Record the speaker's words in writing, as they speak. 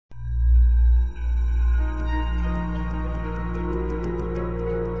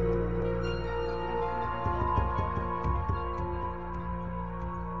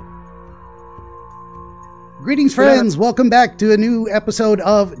Greetings, friends. Welcome back to a new episode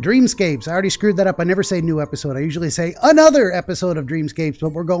of Dreamscapes. I already screwed that up. I never say new episode. I usually say another episode of Dreamscapes,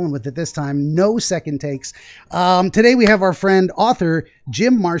 but we're going with it this time. No second takes. Today we have our friend, author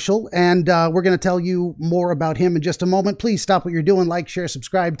Jim Marshall, and we're going to tell you more about him in just a moment. Please stop what you're doing. Like, share,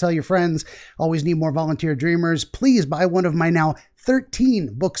 subscribe, tell your friends. Always need more volunteer dreamers. Please buy one of my now 13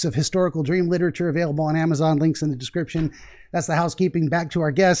 books of historical dream literature available on Amazon. Links in the description. That's the housekeeping. Back to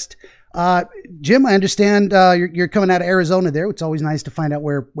our guest. Jim, I understand you're coming out of Arizona there. It's always nice to find out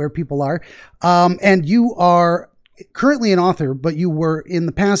where people are. And you are currently an author, but you were in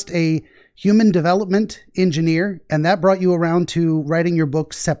the past a human development engineer, and that brought you around to writing your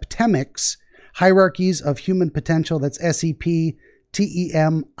book, Septemics, Hierarchies of Human Potential. That's Septemics,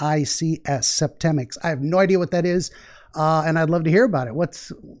 Septemics. I have no idea what that is, and I'd love to hear about it. What's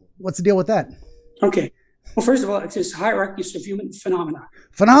the deal with that? Okay. Well, first of all, it says hierarchies of human phenomena.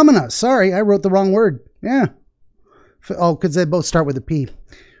 Phenomena. Sorry, I wrote the wrong word. Yeah. Oh, because they both start with a P.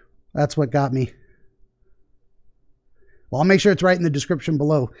 That's what got me. Well, I'll make sure it's right in the description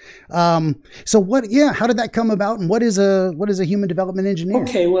below. So what? Yeah, how did that come about, and what is a human development engineer?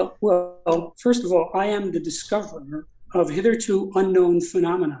 Okay. Well. First of all, I am the discoverer of hitherto unknown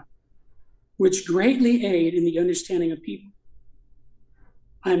phenomena, which greatly aid in the understanding of people.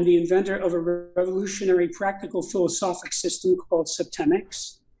 I'm the inventor of a revolutionary practical philosophic system called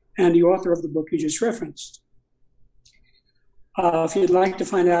Septemics, and the author of the book you just referenced. If you'd like to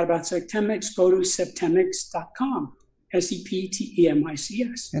find out about Septemics, go to septemics.com,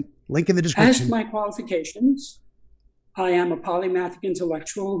 Septemics. And link in the description. As to my qualifications, I am a polymathic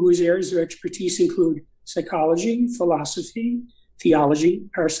intellectual whose areas of expertise include psychology, philosophy, theology,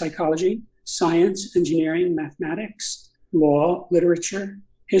 parapsychology, science, engineering, mathematics, law, literature,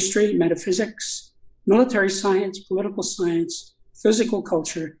 history, metaphysics, military science, political science, physical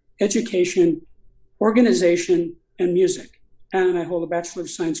culture, education, organization, and music. And I hold a Bachelor of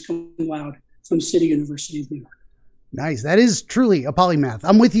Science cum laude from City University of New York. Nice. That is truly a polymath.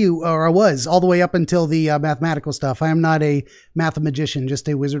 I'm with you, or I was, all the way up until the mathematical stuff. I am not a mathematician, just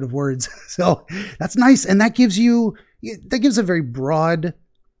a wizard of words. So that's nice. And that gives a very broad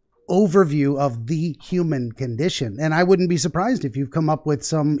overview of the human condition. And I wouldn't be surprised if you've come up with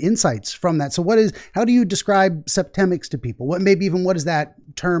some insights from that. So how do you describe Septemics to people? What does that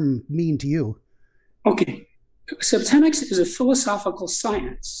term mean to you? Okay. Septemics is a philosophical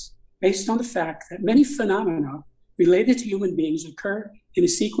science based on the fact that many phenomena related to human beings occur in a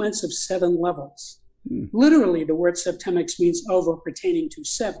sequence of 7 levels. Literally, the word septemics means of or pertaining to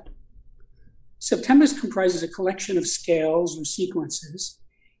 7. Septemics comprises a collection of scales or sequences,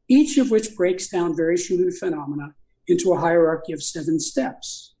 each of which breaks down various human phenomena into a hierarchy of 7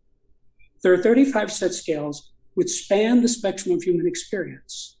 steps. There are 35 set scales which span the spectrum of human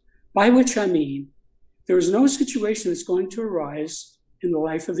experience, by which I mean there is no situation that's going to arise in the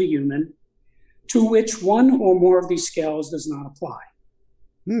life of a human to which one or more of these scales does not apply.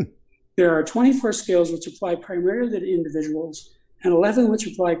 There are 24 scales which apply primarily to individuals and 11 which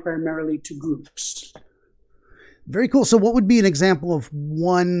apply primarily to groups. Very cool. So what would be an example of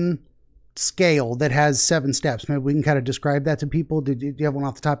one scale that has 7 steps? Maybe we can kind of describe that to people. Do you have one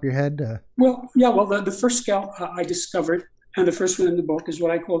off the top of your head? The first scale I discovered, and the first one in the book, is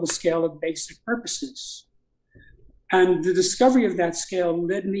what I call the scale of basic purposes. And the discovery of that scale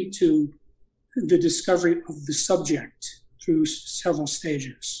led me to the discovery of the subject through several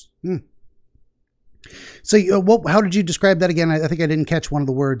stages. So how did you describe that again? I think I didn't catch one of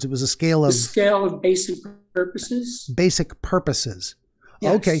the words. It was a scale of... The scale of basic purposes. Basic purposes.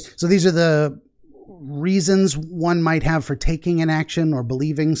 Yes. Okay. So these are the reasons one might have for taking an action or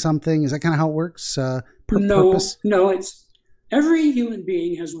believing something. Is that kind of how it works? Purpose? No, it's every human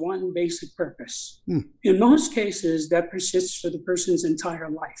being has one basic purpose. In most cases, that persists for the person's entire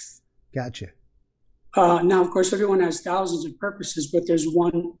life. Gotcha. Now, of course, everyone has thousands of purposes, but there's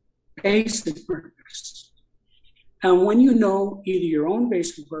one basic purpose. And when you know either your own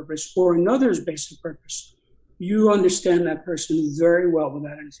basic purpose or another's basic purpose, you understand that person very well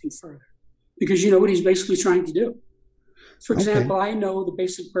without anything further, because you know what he's basically trying to do. For example, I know the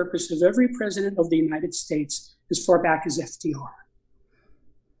basic purpose of every president of the United States as far back as FDR.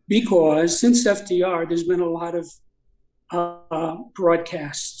 Because since FDR, there's been a lot of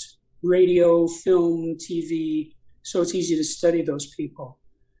broadcast, radio, film, TV, so it's easy to study those people.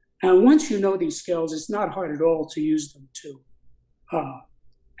 And once you know these scales, it's not hard at all to use them to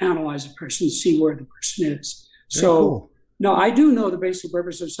analyze a person, see where the person is. Cool. No, I do know the basic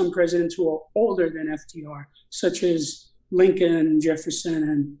purpose of some presidents who are older than FDR, such as Lincoln, Jefferson,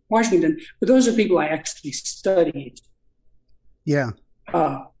 and Washington. But those are people I actually studied. Yeah.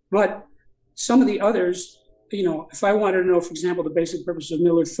 But some of the others, if I wanted to know, for example, the basic purpose of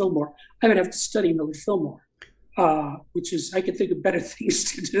Millard-Fillmore, I would have to study Millard-Fillmore, which is, I could think of better things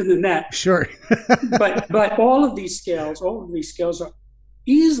to do than that. Sure. but all of these scales are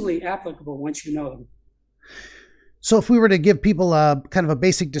easily applicable once you know them. So if we were to give people a kind of a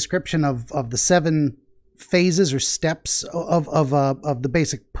basic description of the 7 phases or steps of the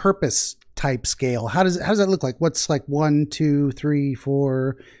basic purpose type scale, how does that look like? What's like 1, 2, 3,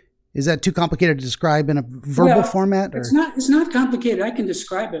 4? Is that too complicated to describe in a verbal format? Or? It's not complicated. I can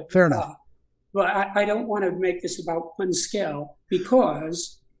describe it. Fair enough. But I don't want to make this about one scale,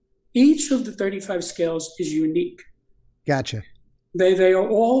 because each of the 35 scales is unique. Gotcha. They are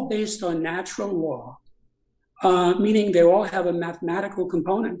all based on natural law, meaning they all have a mathematical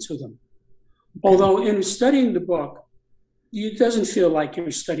component to them. Although in studying the book, it doesn't feel like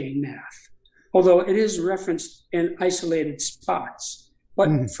you're studying math, although it is referenced in isolated spots.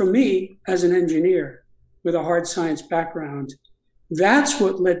 But for me, as an engineer with a hard science background, that's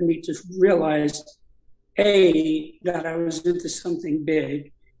what led me to realize, A, that I was into something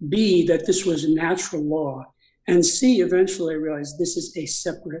big, B, that this was natural law, and C, eventually I realized this is a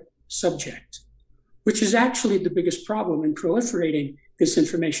separate subject, which is actually the biggest problem in proliferating this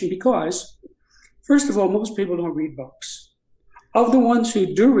information, because, first of all, most people don't read books. Of the ones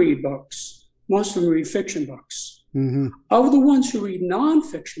who do read books, most of them read fiction books. Of the ones who read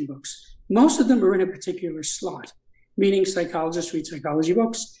nonfiction books, most of them are in a particular slot, meaning psychologists read psychology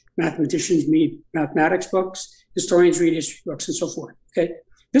books, mathematicians read mathematics books, historians read history books, and so forth. Okay,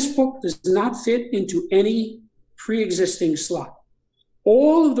 this book does not fit into any pre-existing slot.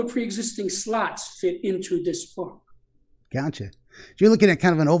 All of the pre-existing slots fit into this book. Gotcha. You're looking at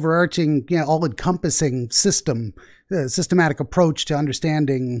kind of an overarching, all-encompassing systematic approach to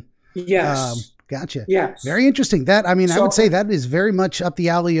understanding. Yes. Gotcha. Yes. Very interesting. I would say that is very much up the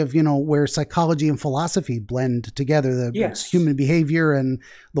alley of, where psychology and philosophy blend together, the human behavior and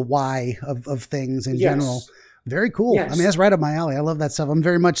the why of things in general. Very cool. Yes. That's right up my alley. I love that stuff. I'm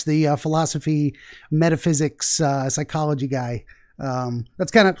very much the philosophy, metaphysics, psychology guy.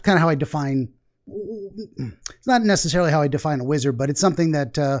 That's kind of how I define. It's not necessarily how I define a wizard, but it's something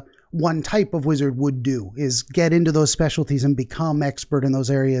that one type of wizard would do, is get into those specialties and become expert in those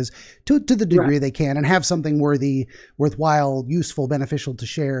areas to the degree they can, and have something worthwhile, useful, beneficial to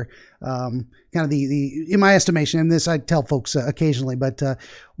share. Kind of the in my estimation, and this I tell folks occasionally, but a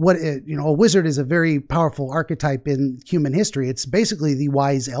wizard is a very powerful archetype in human history. It's basically the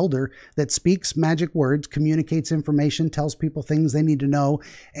wise elder that speaks magic words, communicates information, tells people things they need to know,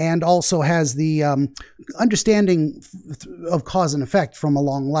 and also has the understanding of cause and effect from a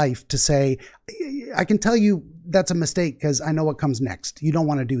long life to say, I can tell you that's a mistake because I know what comes next. You don't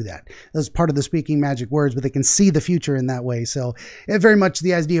want to do that. That's part of the speaking magic words, but they can see the future in that way. So very much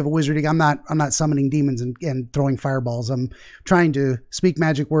the idea of a wizarding. I'm not summoning demons and throwing fireballs. I'm trying to speak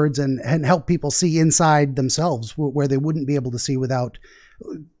magic words and help people see inside themselves where they wouldn't be able to see without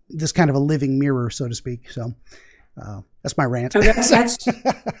this kind of a living mirror, so to speak. So that's my rant. And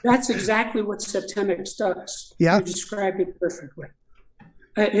that's exactly what Septemix does. Yeah. You described it perfectly.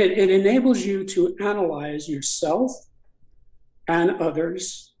 It enables you to analyze yourself and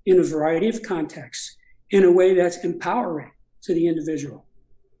others in a variety of contexts in a way that's empowering to the individual.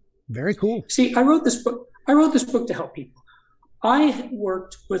 Very cool. See, I wrote this book to help people. I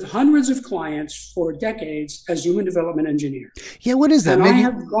worked with hundreds of clients for decades as human development engineer. Yeah, what is that? And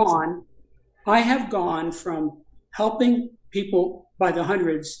I have gone from helping people by the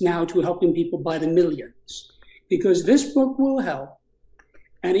hundreds now to helping people by the millions, because this book will help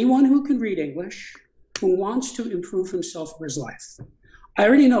anyone who can read English, who wants to improve himself or his life. I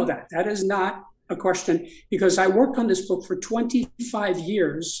already know that. That is not a question, because I worked on this book for 25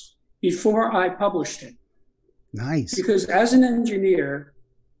 years before I published it. Nice. Because as an engineer,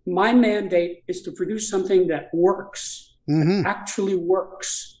 my mandate is to produce something that works, actually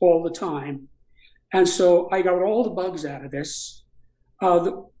works all the time. And so I got all the bugs out of this.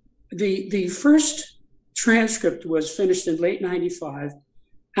 The first transcript was finished in late 95.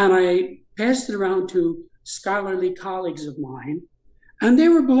 And I passed it around to scholarly colleagues of mine, and they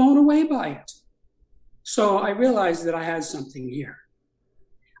were blown away by it. So I realized that I had something here.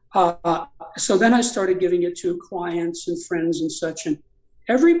 So then I started giving it to clients and friends and such. And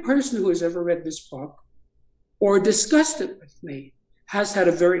every person who has ever read this book or discussed it with me has had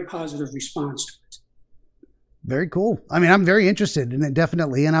a very positive response to it. Very cool. I'm very interested in it,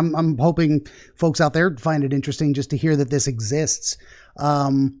 definitely. And I'm hoping folks out there find it interesting just to hear that this exists.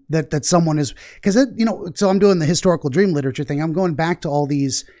 That someone is, because so I'm doing the historical dream literature thing. I'm going back to all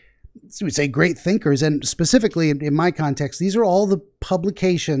these, we say, great thinkers, and specifically in my context, these are all the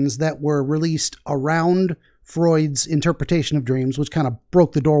publications that were released around Freud's interpretation of dreams, which kind of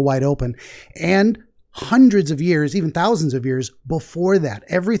broke the door wide open, and hundreds of years, even thousands of years before that,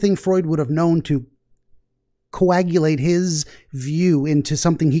 everything Freud would have known to coagulate his view into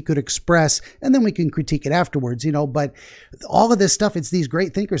something he could express, and then we can critique it afterwards, but all of this stuff, it's these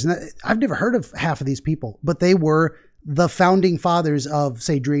great thinkers. And I've never heard of half of these people, but they were the founding fathers of,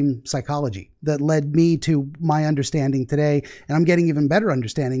 say, dream psychology that led me to my understanding today. And I'm getting even better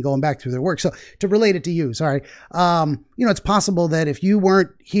understanding going back through their work. So to relate it to you, it's possible that if you weren't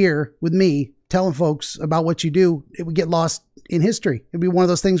here with me telling folks about what you do, it would get lost in history. It'd be one of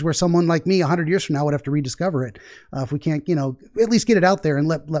those things where someone like me 100 years from now would have to rediscover it. If we can't, at least get it out there and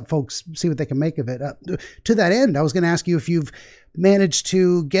let folks see what they can make of it. To that end, I was going to ask you if you've managed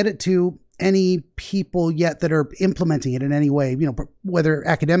to get it to any people yet that are implementing it in any way, whether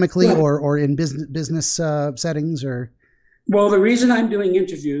academically or in business settings or. Well, the reason I'm doing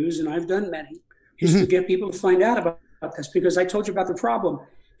interviews, and I've done many, is to get people to find out about this, because I told you about the problem.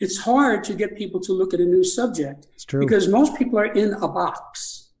 It's hard to get people to look at a new subject. It's true. Because most people are in a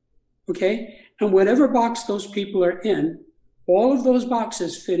box, okay? And whatever box those people are in, all of those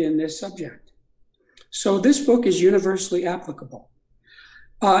boxes fit in this subject. So this book is universally applicable.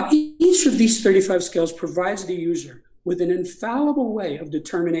 Each of these 35 skills provides the user with an infallible way of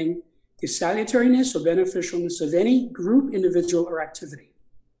determining the salutariness or beneficialness of any group, individual, or activity.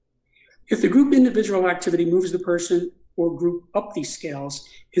 If the group, individual, or activity moves the person or group up these scales,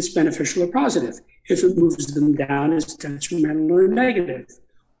 it's beneficial or positive. If it moves them down, it's detrimental or negative.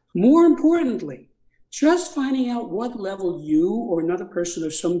 More importantly, just finding out what level you or another person or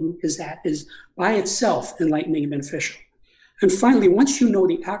some group is at is by itself enlightening and beneficial. And finally, once you know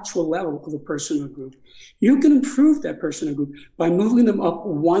the actual level of a person or group, you can improve that person or group by moving them up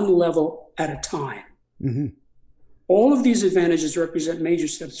one level at a time. Mm-hmm. All of these advantages represent major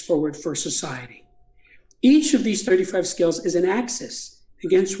steps forward for society. Each of these 35 skills is an axis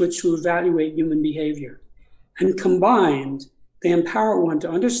against which to evaluate human behavior. And combined, they empower one to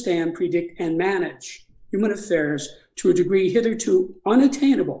understand, predict, and manage human affairs to a degree hitherto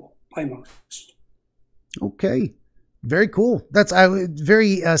unattainable by most. Okay. Very cool. That's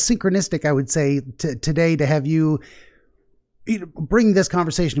very synchronistic, I would say, today to have you bring this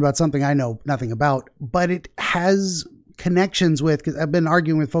conversation about something I know nothing about, but it has connections with, because I've been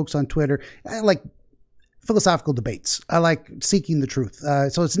arguing with folks on Twitter. I like philosophical debates. I like seeking the truth.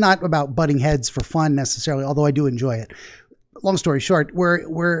 So it's not about butting heads for fun necessarily, although I do enjoy it. Long story short,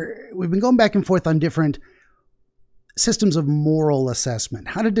 we've been going back and forth on different systems of moral assessment,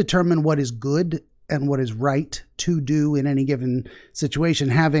 how to determine what is good and what is right to do in any given situation,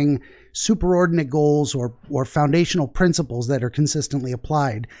 having superordinate goals or foundational principles that are consistently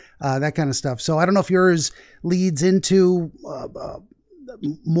applied, that kind of stuff. So I don't know if yours leads into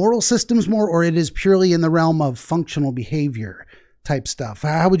moral systems more, or it is purely in the realm of functional behavior type stuff.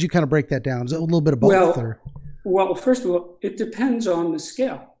 How would you kind of break that down? Is it a little bit of both? Well, first of all, it depends on the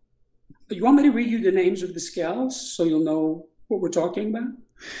scale. You want me to read you the names of the scales so you'll know what we're talking about?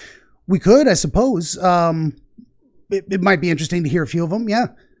 We could, I suppose. It might be interesting to hear a few of them. Yeah.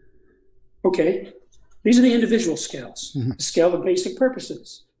 Okay. These are the individual scales. Mm-hmm. The scale of basic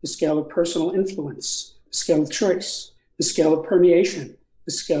purposes, the scale of personal influence, the scale of choice, the scale of permeation,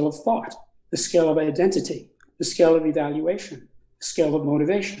 the scale of thought, the scale of identity, the scale of evaluation, the scale of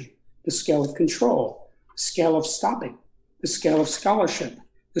motivation, the scale of control, the scale of stopping, the scale of scholarship,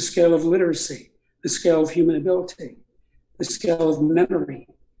 the scale of literacy, the scale of human ability, the scale of memory,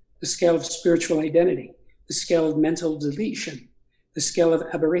 the scale of spiritual identity, the scale of mental deletion, the scale of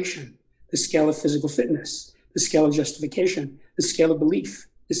aberration, the scale of physical fitness, the scale of justification, the scale of belief,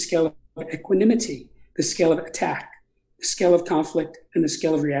 the scale of equanimity, the scale of attack, the scale of conflict, and the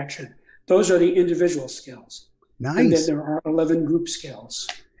scale of reaction. Those are the individual scales. Nice. And then there are 11 group scales.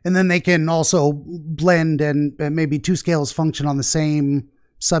 And then they can also blend, and maybe two scales function on the same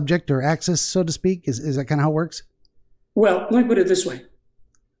subject or axis, so to speak. Is that kind of how it works? Well, let me put it this way.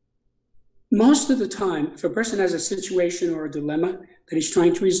 Most of the time, if a person has a situation or a dilemma that he's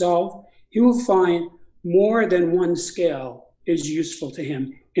trying to resolve, he will find more than one scale is useful to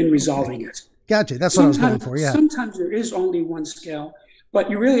him in resolving it. Gotcha. That's what I was going for, yeah. Sometimes there is only one scale, but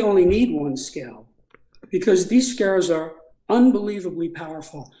you really only need one scale because these scales are unbelievably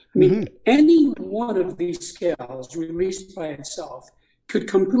powerful. I mean, any one of these scales released by itself could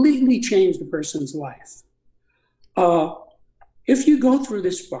completely change the person's life. If you go through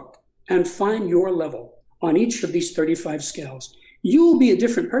this book and find your level on each of these 35 scales, you will be a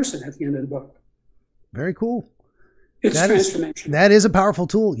different person at the end of the book. Very cool. It's transformation. That is a powerful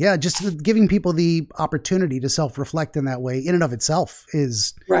tool. Yeah, just giving people the opportunity to self-reflect in that way in and of itself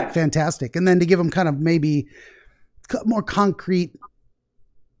is fantastic. And then to give them kind of maybe more concrete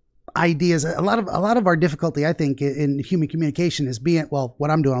ideas. A lot of our difficulty, I think, in human communication is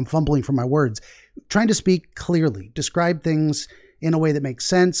what I'm doing, I'm fumbling for my words, trying to speak clearly, describe things in a way that makes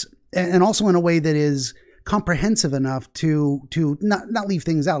sense, and also in a way that is comprehensive enough to not leave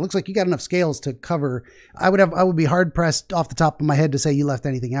things out. It looks like you got enough scales to cover. I would be hard pressed off the top of my head to say you left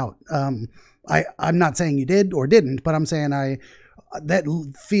anything out. I'm not saying you did or didn't, but I'm saying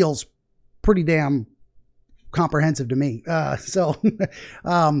that feels pretty damn comprehensive to me. So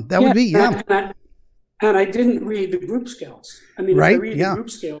that would be, yeah. And I didn't read the group scales. I mean, if I read the group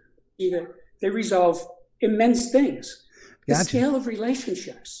scale, they resolve immense things. The scale of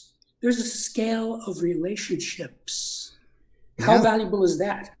relationships. There's a scale of relationships. How valuable is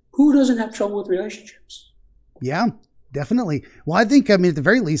that? Who doesn't have trouble with relationships? Yeah, definitely. Well, I think, at the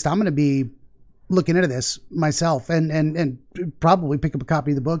very least, I'm going to be looking into this myself and probably pick up a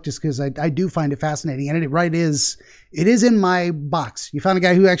copy of the book just because I do find it fascinating. And it is in my box. You found a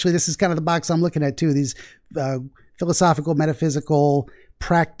guy who actually, this is kind of the box I'm looking at too. These philosophical, metaphysical,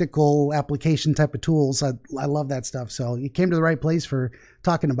 practical application type of tools. I love that stuff. So you came to the right place for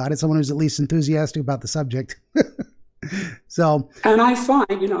talking about it. Someone who's at least enthusiastic about the subject. So, and I find,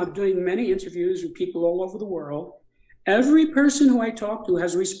 I'm doing many interviews with people all over the world. Every person who I talk to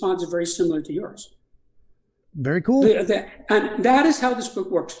has a response very similar to yours. Very cool. And that is how this book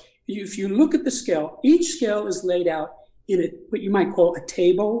works. If you look at the scale, each scale is laid out in what you might call a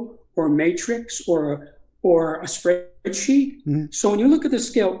table or a matrix or a spreadsheet. Mm-hmm. So when you look at the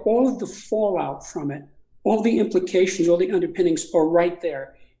scale, all of the fallout from it, all the implications, all the underpinnings are right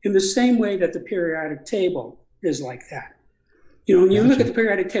there in the same way that the periodic table is like that. When you look at the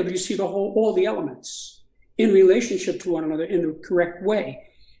periodic table, you see all the elements in relationship to one another in the correct way.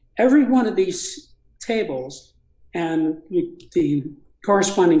 Every one of these tables and the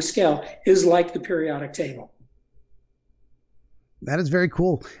corresponding scale is like the periodic table. That is very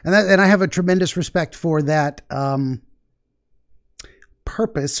cool. And I have a tremendous respect for that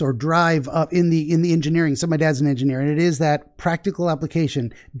purpose or drive in the engineering. So my dad's an engineer, and it is that practical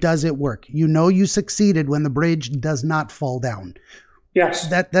application. Does it work? You succeeded when the bridge does not fall down. Yes.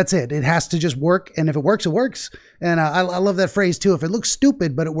 That's it. It has to just work. And if it works, it works. And I love that phrase too. If it looks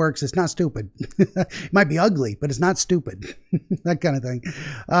stupid, but it works, it's not stupid. It might be ugly, but it's not stupid. That kind of thing.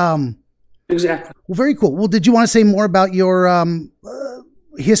 Exactly. Well, very cool. Well, did you want to say more about your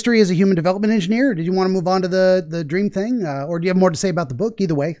history as a human development engineer? Or did you want to move on to the dream thing, or do you have more to say about the book?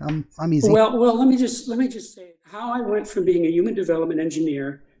 Either way, I'm easy. Well, let me just say how I went from being a human development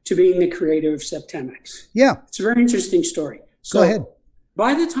engineer to being the creator of Septemex. Yeah, it's a very interesting story. So, go ahead.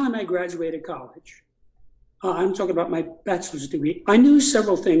 By the time I graduated college, I'm talking about my bachelor's degree, I knew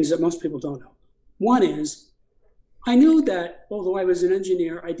several things that most people don't know. One is, I knew that although I was an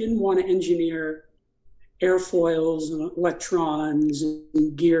engineer, I didn't want to engineer airfoils and electrons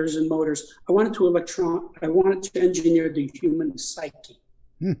and gears and motors. I wanted to engineer the human psyche.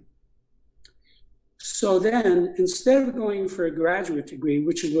 So then, instead of going for a graduate degree,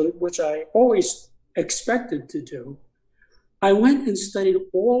 which I always expected to do, I went and studied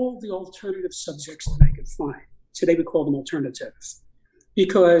all the alternative subjects that I could find. Today we call them alternatives.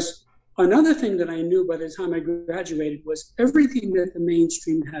 Because another thing that I knew by the time I graduated was everything that the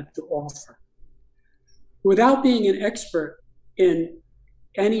mainstream had to offer. Without being an expert in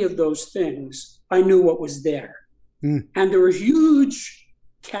any of those things, I knew what was there. And there were huge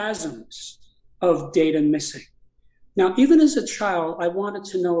chasms of data missing. Now, even as a child, I wanted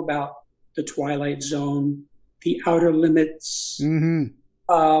to know about the Twilight Zone, the outer limits,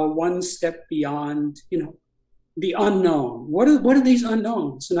 one step beyond, the unknown. What are these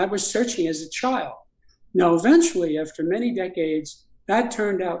unknowns? And I was searching as a child. Now, eventually, after many decades, that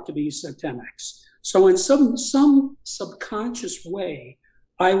turned out to be Septemex. So in some subconscious way,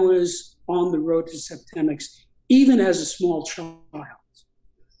 I was on the road to Septemex, even as a small child.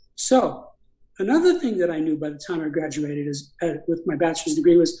 So another thing that I knew by the time I graduated with my bachelor's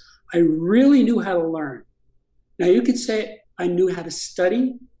degree was I really knew how to learn. Now, you could say I knew how to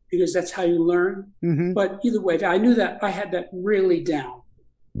study because that's how you learn. But either way, I knew that I had that really down,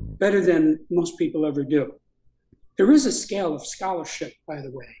 better than most people ever do. There is a scale of scholarship, by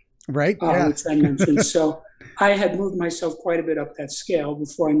the way, right? Which I mentioned. So I had moved myself quite a bit up that scale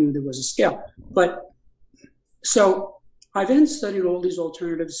before I knew there was a scale. But so I then studied all these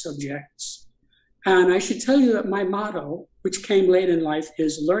alternative subjects. And I should tell you that my motto, which came late in life,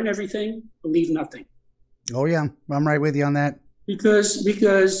 is learn everything, believe nothing. Oh, yeah. I'm right with you on that. Because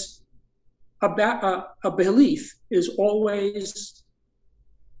a belief is always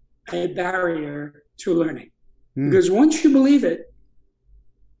a barrier to learning. Because once you believe it,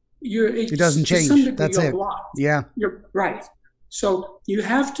 it doesn't change. That's it. Blocked. Yeah. You're right. So you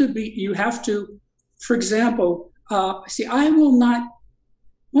have to, for example, I will not,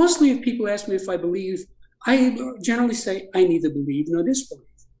 mostly if people ask me if I believe, I generally say I neither believe nor disbelieve.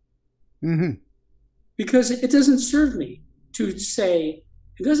 Mm-hmm. Because it doesn't serve me to say,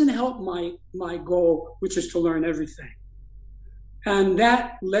 it doesn't help my goal, which is to learn everything. And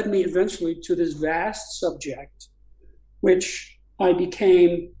that led me eventually to this vast subject, which I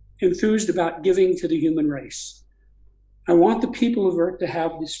became enthused about giving to the human race. I want the people of Earth to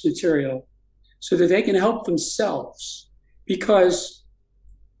have this material so that they can help themselves. Because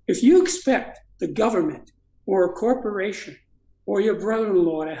if you expect the government or a corporation or your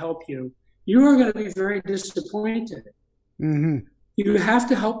brother-in-law to help you, you are going to be very disappointed. Mm-hmm. You have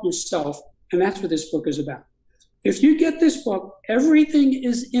to help yourself, and that's what this book is about. If you get this book, everything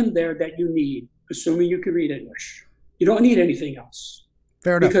is in there that you need, assuming you can read English. You don't need anything else.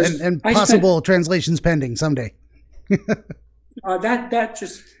 Fair enough. And possible translations pending someday. That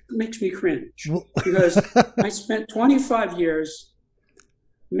just makes me cringe, because I spent 25 years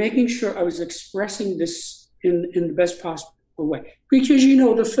making sure I was expressing this in the best possible way. Because,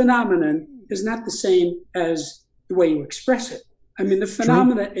 the phenomenon is not the same as the way you express it. I mean, the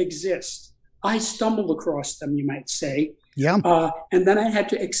phenomena exist. I stumbled across them, you might say. Yeah. And then I had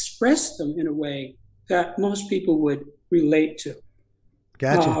to express them in a way that most people would relate to.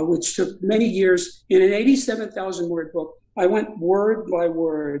 Gotcha. Which took many years. In an 87,000 word book, I went word by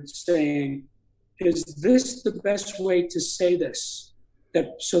word saying, is this the best way to say this?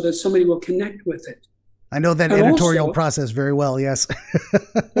 So that somebody will connect with it. I know that editorial process very well, yes.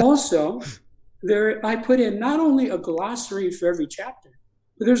 Also, I put in not only a glossary for every chapter,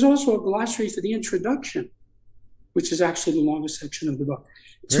 but there's also a glossary for the introduction, which is actually the longest section of the book,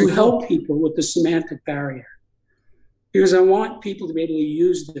 to help people with the semantic barrier. Because I want people to be able to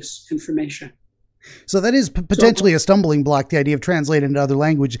use this information. So that is potentially a stumbling block, the idea of translating into other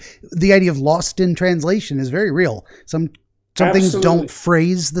language. The idea of lost in translation is very real. Some things don't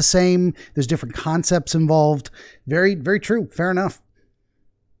phrase the same. There's different concepts involved. Very, very true. Fair enough.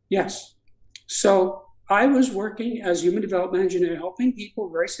 Yes. So I was working as human development engineer, helping people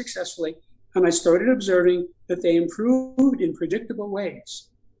very successfully, and I started observing that they improved in predictable ways.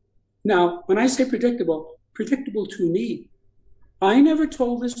 Now, when I say predictable to me, I never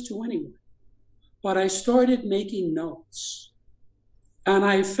told this to anyone, but I started making notes. And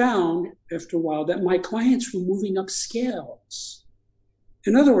I found, after a while, that my clients were moving up scales.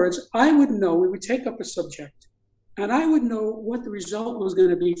 In other words, I would know, we would take up a subject, and I would know what the result was going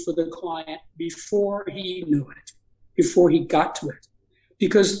to be for the client before he knew it, before he got to it.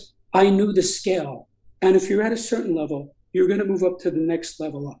 Because I knew the scale. And if you're at a certain level, you're going to move up to the next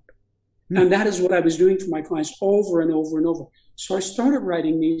level up. And that is what I was doing for my clients over and over and over. So I started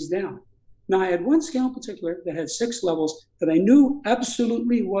writing these down. Now, I had one scale in particular that had 6 levels that I knew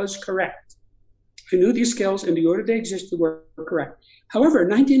absolutely was correct. I knew these scales in the order they existed were correct. However, in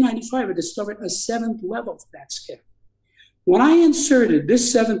 1995, I discovered a 7th level for that scale. When I inserted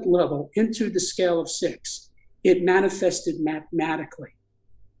this 7th level into the scale of 6, it manifested mathematically,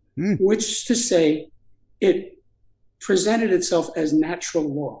 which is to say, it presented itself as natural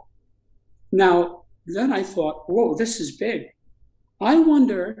law. Now, then I thought, whoa, this is big. I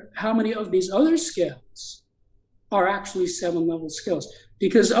wonder how many of these other scales are actually 7-level scales.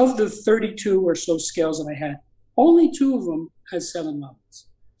 Because of the 32 or so scales that I had, only 2 of them had 7 levels.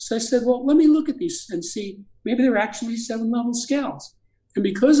 So I said, well, let me look at these and see, maybe they're actually 7-level scales. And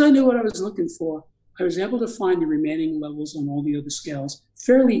because I knew what I was looking for, I was able to find the remaining levels on all the other scales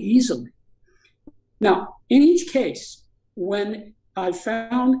fairly easily. Now, in each case, when I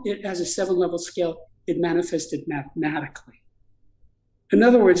found it as a 7-level scale, it manifested mathematically. In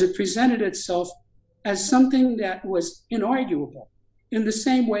other words, it presented itself as something that was inarguable, in the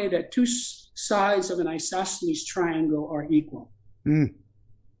same way that 2 sides of an isosceles triangle are equal.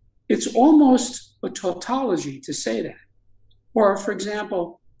 It's almost a tautology to say that. Or, for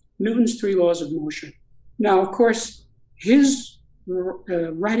example, Newton's 3 laws of motion. Now, of course, his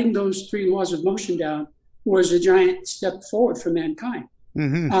writing those 3 laws of motion down was a giant step forward for mankind.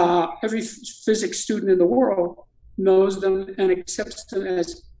 Every physics student in the world knows them and accepts them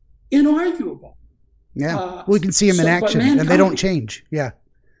as inarguable. Yeah, we can see them in action, and they don't change. Yeah.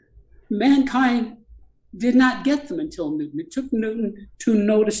 Mankind did not get them until Newton. It took Newton to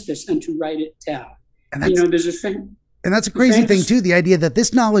notice this and to write it down. And that's, there's a and that's a crazy thing, too, the idea that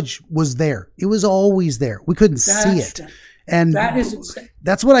this knowledge was there. It was always there. We couldn't see it. And that is insane.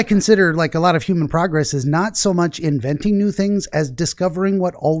 That's what I consider like a lot of human progress is not so much inventing new things as discovering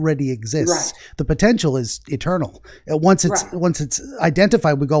what already exists. Right. The potential is eternal. Once it's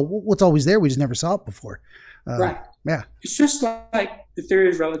identified, we go, what's always there? We just never saw it before. Right. Yeah. It's just like the theory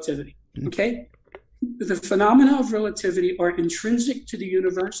of relativity. Okay. The phenomena of relativity are intrinsic to the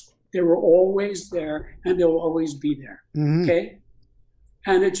universe. They were always there and they will always be there. Okay.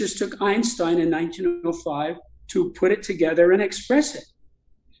 And it just took Einstein in 1905 to put it together and express it.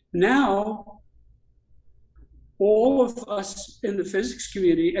 Now, all of us in the physics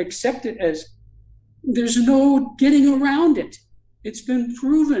community accept it as there's no getting around it. It's been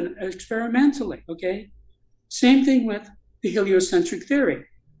proven experimentally, okay? Same thing with the heliocentric theory.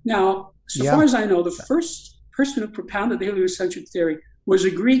 Now, so far as I know, the first person who propounded the heliocentric theory was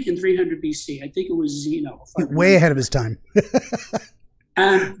a Greek in 300 BC. I think it was Zeno. Way ahead of his time.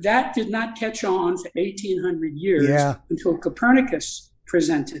 And that did not catch on for 1,800 years until Copernicus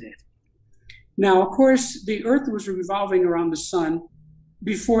presented it. Now, of course, the Earth was revolving around the sun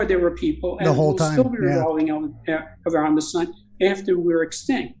before there were people, and the whole will time. still be revolving around the sun after we're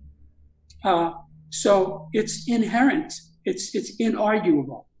extinct. So it's inherent. It's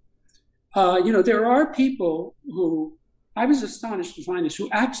inarguable. There are people who, I was astonished to find this, who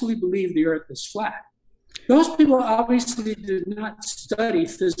actually believe the Earth is flat. Those people obviously did not study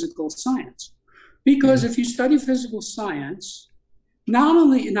physical science, because if you study physical science, not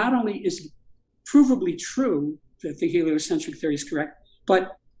only is it provably true that the heliocentric theory is correct,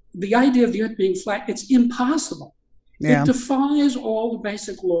 but the idea of the Earth being flat, it's impossible. It defies all the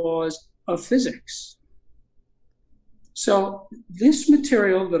basic laws of physics. So this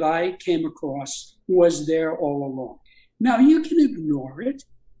material that I came across was there all along. Now, you can ignore it,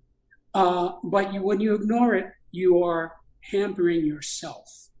 but when you ignore it, you are hampering yourself.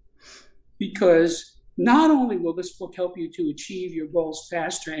 Because not only will this book help you to achieve your goals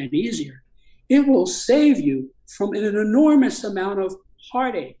faster and easier, it will save you from an enormous amount of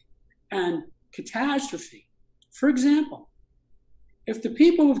heartache and catastrophe. For example, if the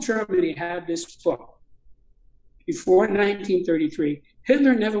people of Germany had this book before 1933,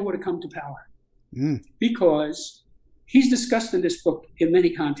 Hitler never would have come to power. Because he's discussed in this book in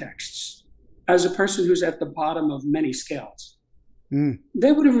many contexts as a person who's at the bottom of many scales.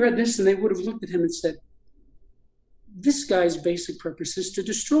 They would have read this and they would have looked at him and said, this guy's basic purpose is to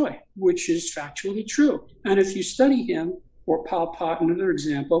destroy, which is factually true. And if you study him, or Pol Pot, another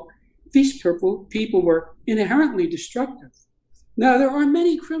example, these people were inherently destructive. Now, there are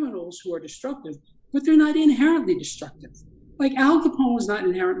many criminals who are destructive, but they're not inherently destructive. Like Al Capone was not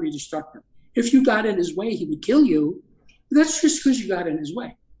inherently destructive. If you got in his way, he would kill you. That's just because you got in his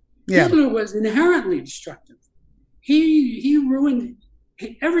way. Hitler was inherently destructive. He ruined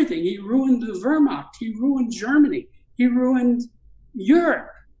everything. He ruined the Wehrmacht. He ruined Germany. He ruined Europe.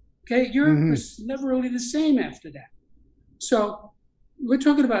 Okay, Europe was never really the same after that. So we're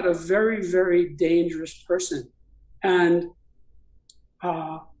talking about a very, very dangerous person. And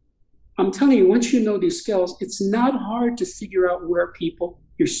I'm telling you, once you know these skills, it's not hard to figure out where people,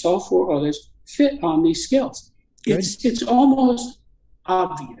 yourself or others, fit on these skills. It's almost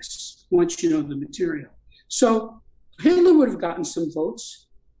obvious once you know the material. So Hitler would have gotten some votes.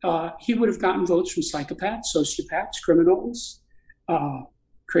 He would have gotten votes from psychopaths, sociopaths, criminals,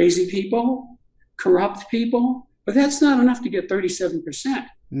 crazy people, corrupt people. But that's not enough to get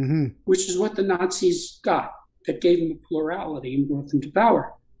 37%, which is what the Nazis got. That gave them a plurality and brought them to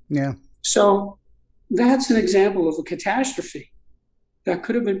power. So that's an example of a catastrophe that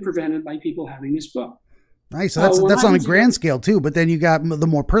could have been prevented by people having this book. Nice. So that's on a grand scale too. But then you got the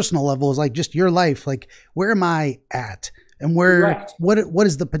more personal level is like just your life. Like, where am I at? And where, what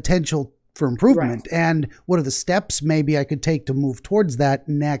is the potential for improvement? And what are the steps maybe I could take to move towards that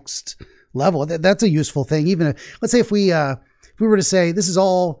next level? That's a useful thing. Even let's say if we were to say this is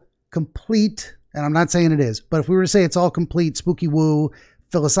all complete, and I'm not saying it is, but if we were to say it's all complete, spooky woo,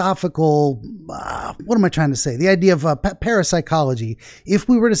 philosophical, what am I trying to say? The idea of parapsychology. If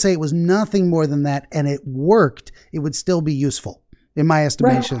we were to say it was nothing more than that and it worked, it would still be useful in my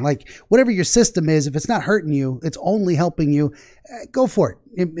estimation. Like whatever your system is, if it's not hurting you, it's only helping you, go for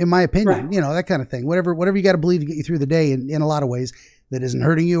it. In my opinion, that kind of thing. Whatever you got to believe to get you through the day in a lot of ways that isn't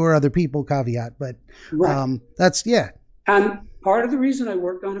hurting you or other people, caveat. But that's, And part of the reason I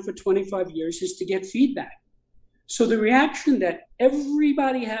worked on it for 25 years is to get feedback. So the reaction that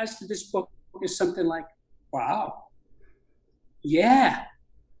everybody has to this book is something like, wow,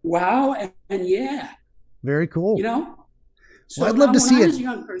 wow, and yeah. Very cool. So I'd love to see it. When I was a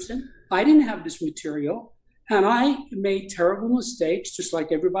young person, I didn't have this material, and I made terrible mistakes, just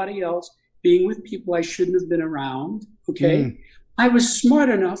like everybody else, being with people I shouldn't have been around. Okay. I was smart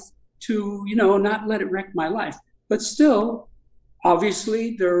enough to, not let it wreck my life. But still,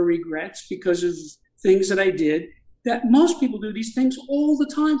 obviously, there are regrets because of things that I did that most people do these things all the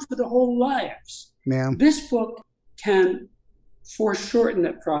time for their whole lives. Yeah. This book can foreshorten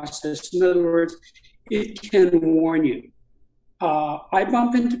that process. In other words, it can warn you. I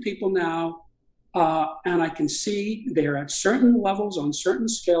bump into people now, and I can see they're at certain levels on certain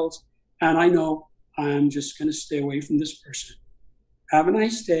scales, and I know I'm just going to stay away from this person. Have a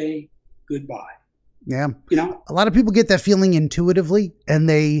nice day. Goodbye. Yeah. A lot of people get that feeling intuitively, and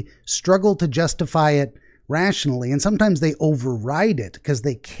they struggle to justify it rationally. And sometimes they override it because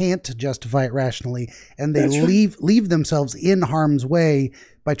they can't justify it rationally, and they leave themselves in harm's way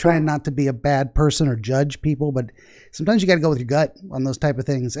by trying not to be a bad person or judge people. But sometimes you got to go with your gut on those type of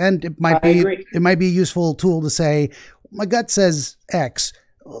things. And it might be a useful tool to say, my gut says X.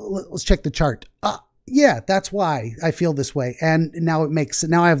 Let's check the chart. Yeah, that's why I feel this way. And now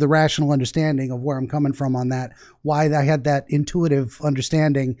I have the rational understanding of where I'm coming from on that, why I had that intuitive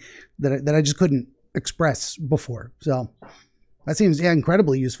understanding that I just couldn't express before. So that seems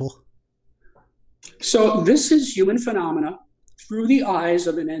incredibly useful. So this is human phenomena through the eyes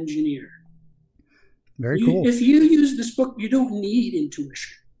of an engineer. Very cool. If you use this book, you don't need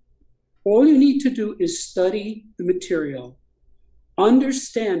intuition. All you need to do is study the material,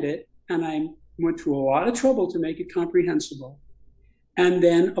 understand it, and I went through a lot of trouble to make it comprehensible, and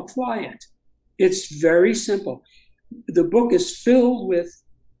then apply it. It's very simple. The book is filled with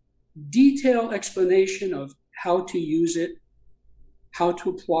detailed explanation of how to use it, how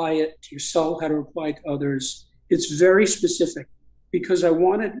to apply it to yourself, how to apply it to others. It's very specific because I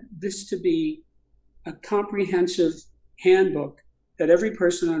wanted this to be a comprehensive handbook that every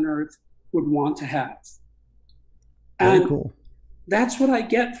person on earth would want to have. Very cool. That's what I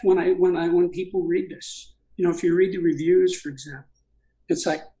get when people read this. If you read the reviews, for example, it's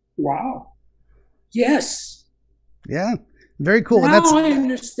like, wow, yes. Yeah, very cool. Now I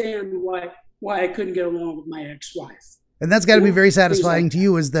understand why I couldn't get along with my ex-wife. And that's got to be very satisfying to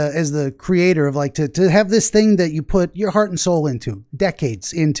you as the creator of to have this thing that you put your heart and soul into,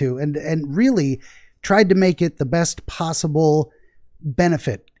 decades into, and really tried to make it the best possible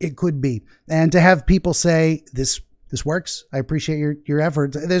benefit it could be. And to have people say this works. I appreciate your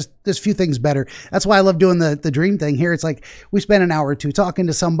efforts. There's few things better. That's why I love doing the dream thing here. It's like we spend an hour or two talking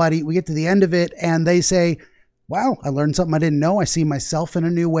to somebody, we get to the end of it and they say, wow, I learned something I didn't know. I see myself in a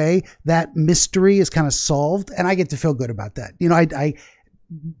new way. That mystery is kind of solved, and I get to feel good about that.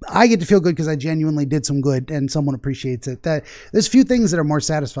 I get to feel good because I genuinely did some good and someone appreciates it. There's few things that are more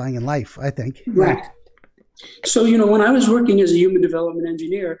satisfying in life, I think. Right. So, when I was working as a human development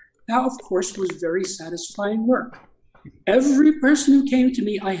engineer, that of course was very satisfying work. Every person who came to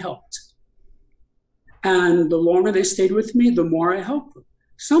me, I helped. And the longer they stayed with me, the more I helped them.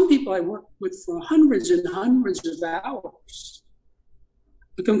 Some people I worked with for hundreds and hundreds of hours.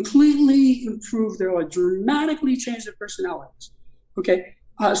 I completely improved their life, dramatically changed their personalities. Okay,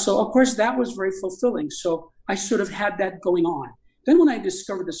 so of course that was very fulfilling. So I sort of had that going on. Then when I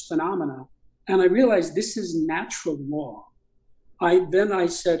discovered this phenomena, and I realized this is natural law, I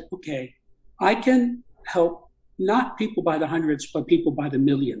said, okay, I can help not people by the hundreds, but people by the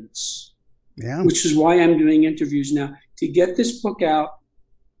millions. Yeah. Which is why I'm doing interviews now, to get this book out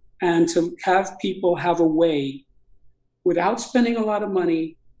and to have people have a way, without spending a lot of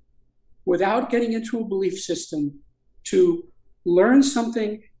money, without getting into a belief system, to learn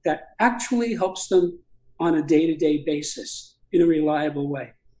something that actually helps them on a day-to-day basis in a reliable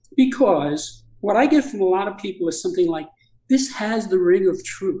way. Because what I get from a lot of people is something like, this has the ring of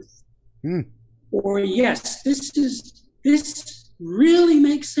truth. Or yes, this really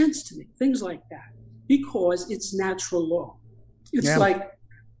makes sense to me. Things like that. Because it's natural law. It's like,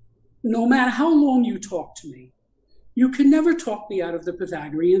 no matter how long you talk to me, you can never talk me out of the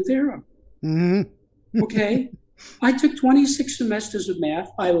Pythagorean theorem. Okay? I took 26 semesters of math.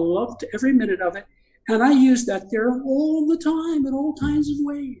 I loved every minute of it. And I use that theorem all the time in all kinds of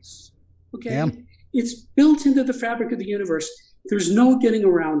ways. Okay? Yeah. It's built into the fabric of the universe. There's no getting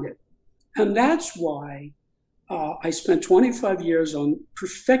around it. And that's why I spent 25 years on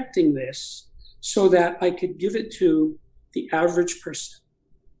perfecting this so that I could give it to the average person.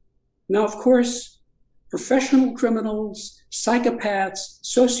 Now, of course, professional criminals, psychopaths,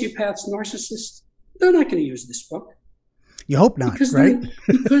 sociopaths, narcissists, they're not going to use this book. You hope not, right?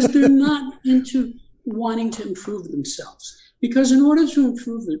 Because they're not into wanting to improve themselves. Because in order to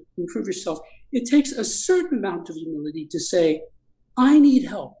improve yourself, it takes a certain amount of humility to say, I need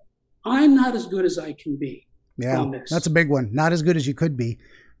help. I'm not as good as I can be on this. That's a big one. Not as good as you could be.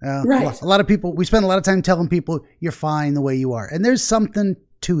 Right. A lot of people, we spend a lot of time telling people you're fine the way you are. And there's something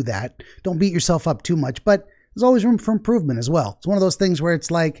to that. Don't beat yourself up too much, but there's always room for improvement as well. It's one of those things where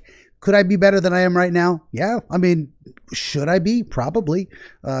it's like, could I be better than I am right now? Yeah. I mean, should I be? Probably.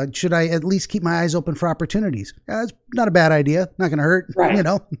 Should I at least keep my eyes open for opportunities? It's not a bad idea. Not going to hurt, right. you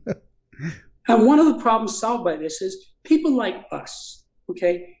know? And one of the problems solved by this is people like us,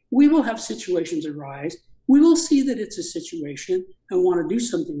 okay? We will have situations arise. We will see that it's a situation and want to do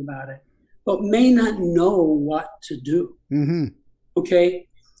something about it, but may not know what to do. Mm-hmm. Okay?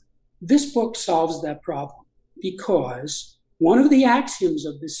 This book solves that problem because one of the axioms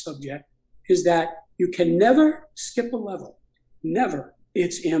of this subject is that you can never skip a level. Never.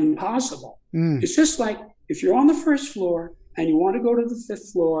 It's impossible. It's just like if you're on the first floor and you want to go to the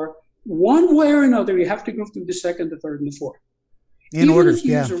fifth floor, one way or another, you have to go through the second, the third, and the fourth. In order, if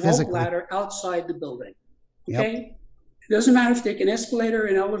you yeah, use a rope physically. ladder outside the building, okay? Yep. It doesn't matter if you take an escalator,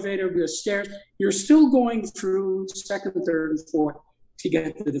 an elevator, the stairs, you're still going through second, third, and fourth to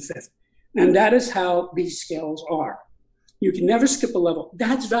get to the fifth. And that is how these scales are. You can never skip a level.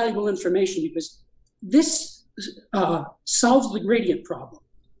 That's valuable information because this solves the gradient problem.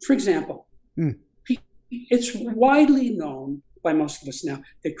 For example, it's widely known by most of us now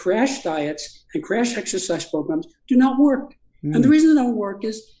that crash diets and crash exercise programs do not work. And the reason they don't work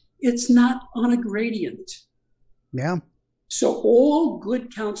is it's not on a gradient. Yeah. So all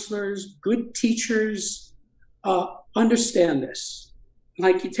good counselors, good teachers understand this.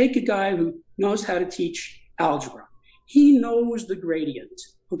 Like you take a guy who knows how to teach algebra. He knows the gradient,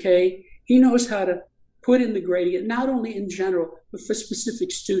 okay? He knows how to put in the gradient, not only in general, but for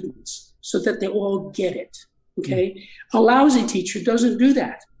specific students so that they all get it, okay? A lousy teacher doesn't do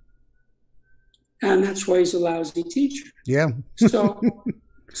that. And that's why he's a lousy teacher. Yeah. So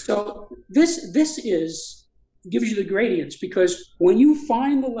this gives you the gradients because when you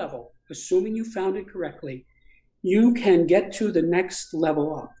find the level, assuming you found it correctly, you can get to the next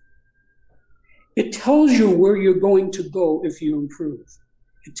level up. It tells you where you're going to go if you improve.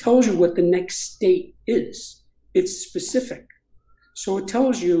 It tells you what the next state is. It's specific. So it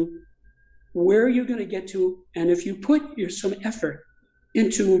tells you where you're going to get to, and if you put some effort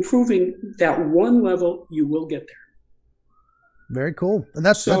into improving that one level, you will get there. Very cool. And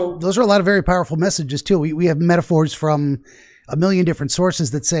those are a lot of very powerful messages too. We have metaphors from a million different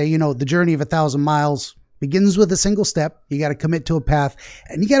sources that say, the journey of 1,000 miles begins with a single step. You got to commit to a path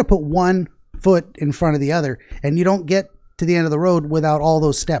and you got to put one foot in front of the other, and you don't get to the end of the road without all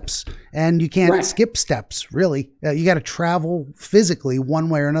those steps, and you can't skip steps really. You got to travel physically one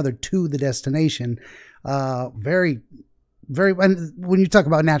way or another to the destination. Very, and when you talk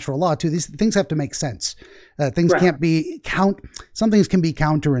about natural law too, these things have to make sense. Things can't be some things can be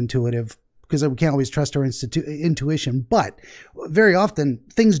counterintuitive because we can't always trust our intuition, but very often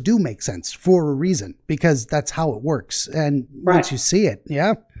things do make sense for a reason because that's how it works. And once you see it,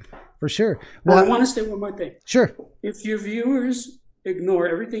 yeah, for sure. Well, I want to say one more thing. Sure. If your viewers ignore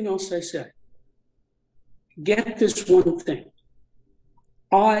everything else I said, get this one thing.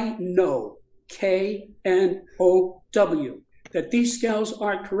 I know, K-N-O-W, that these scales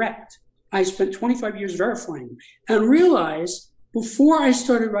aren't correct. I spent 25 years verifying them and realized before I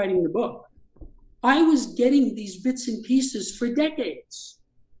started writing the book, I was getting these bits and pieces for decades,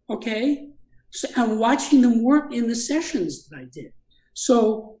 okay? And watching them work in the sessions that I did.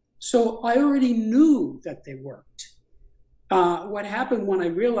 So I already knew that they worked. What happened when I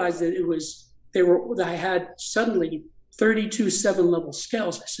realized that I had suddenly 32 7-level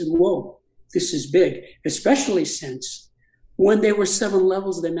scales, I said, whoa, this is big, especially since when they were 7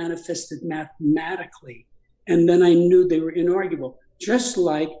 levels, they manifested mathematically. And then I knew they were inarguable, just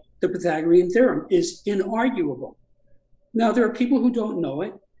like the Pythagorean theorem is inarguable. Now, there are people who don't know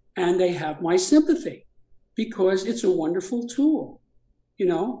it, and they have my sympathy because it's a wonderful tool.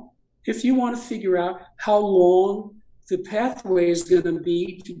 If you want to figure out how long the pathway is going to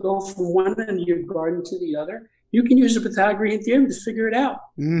be to go from one end of your garden to the other, you can use the Pythagorean theorem to figure it out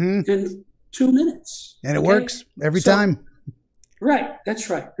in 2 minutes. And it works every time. Right, that's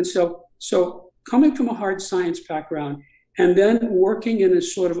right. And so coming from a hard science background and then working in a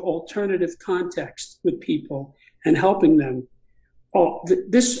sort of alternative context with people and helping them,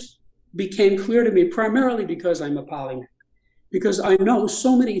 this became clear to me primarily because I'm a polymath. Because I know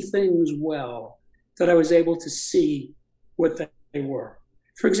so many things well that I was able to see what they were.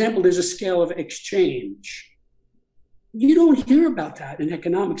 For example, there's a scale of exchange. You don't hear about that in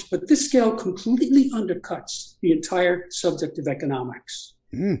economics, but this scale completely undercuts the entire subject of economics.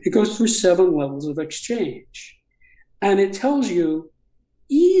 It goes through 7 levels of exchange. And it tells you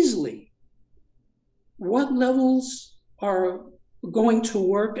easily what levels are going to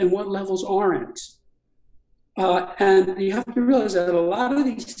work and what levels aren't. And you have to realize that a lot of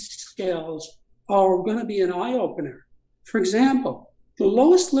these scales are going to be an eye-opener. For example, the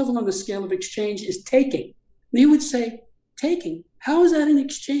lowest level on the scale of exchange is taking. And you would say, taking? How is that an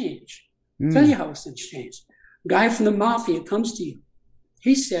exchange? I'll tell you how it's an exchange. A guy from the mafia comes to you.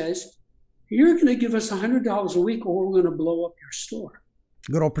 He says, you're going to give us $100 a week or we're going to blow up your store.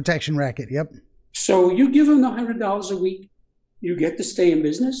 Good old protection racket, yep. So you give him the $100 a week, you get to stay in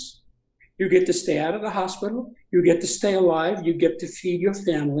business, you get to stay out of the hospital, you get to stay alive, you get to feed your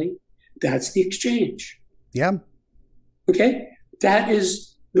family. That's the exchange. Yeah. Okay? That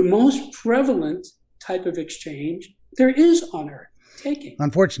is the most prevalent type of exchange there is on Earth, taking.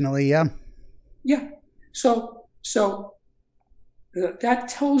 Unfortunately, yeah. Yeah. So that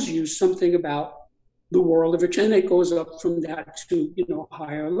tells you something about the world of exchange. And it goes up from that to,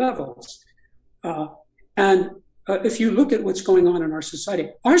 higher levels. And if you look at what's going on in our society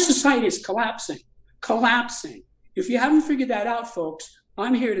is collapsing. If you haven't figured that out, folks,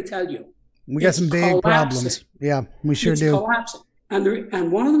 I'm here to tell you. We got some big problems. Yeah, we sure do. It's collapsing.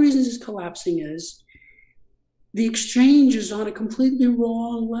 And one of the reasons it's collapsing is the exchange is on a completely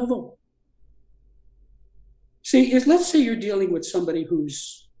wrong level. See, let's say you're dealing with somebody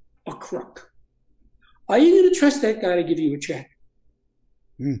who's a crook. Are you going to trust that guy to give you a check?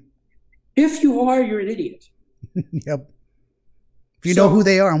 If you are, you're an idiot. Yep. If you know who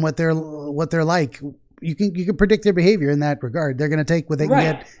they are and what they're like, you can predict their behavior in that regard. They're going to take what they can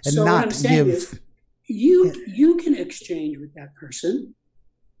get and not give. You can exchange with that person.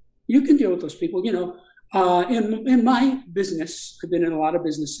 You can deal with those people. In my business, I've been in a lot of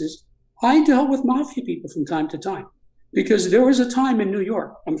businesses. I dealt with mafia people from time to time because there was a time in New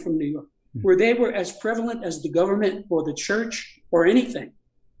York, I'm from New York, where they were as prevalent as the government or the church or anything.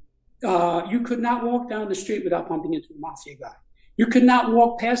 You could not walk down the street without bumping into a mafia guy. You could not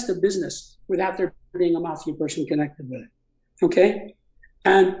walk past a business without there being a mafia person connected with it. Okay?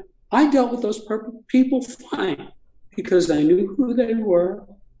 And I dealt with those people fine because I knew who they were,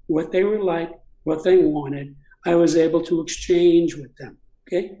 what they were like, what they wanted. I was able to exchange with them.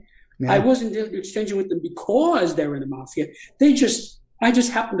 Okay? Yeah. I wasn't exchanging with them because they were in the mafia. I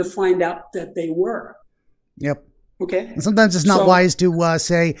just happened to find out that they were. Yep. Okay. And sometimes it's not wise to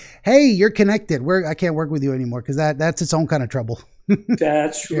say, "Hey, you're connected. I can't work with you anymore," because that's its own kind of trouble.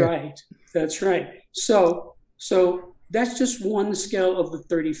 That's right. That's right. So that's just one scale of the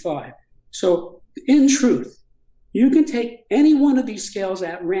 35. So in truth, you can take any one of these scales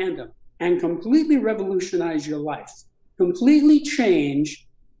at random and completely revolutionize your life, completely change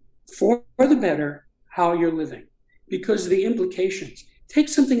for the better how you're living because of the implications. Take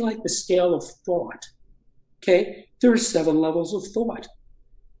something like the scale of thought. Okay, there are 7 levels of thought.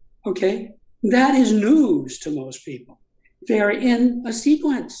 Okay, that is news to most people. They are in a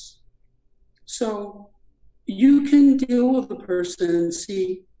sequence. So you can deal with a person and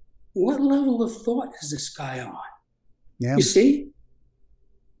see what level of thought is this guy on. Yeah. You see?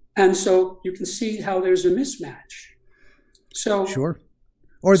 And so you can see how there's a mismatch. So sure.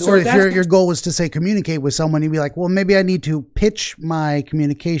 Or if your goal was to say communicate with someone, you'd be like, well, maybe I need to pitch my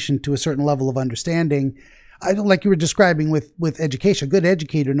communication to a certain level of understanding. I don't, like you were describing with education. A good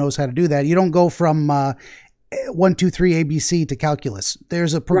educator knows how to do that. You don't go from 1, 2, 3 ABC to calculus.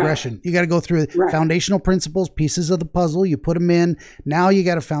 There's a progression. Right. You got to go through foundational principles, pieces of the puzzle. You put them in. Now you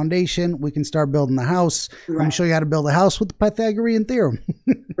got a foundation. We can start building the house. Right. I'm going to show you how to build a house with the Pythagorean theorem.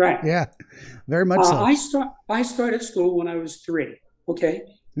 Right. Yeah. Very much so. I started school when I was 3. Okay.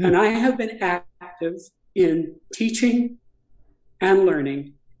 And I have been active in teaching and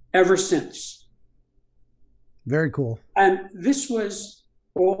learning ever since. Very cool. And this was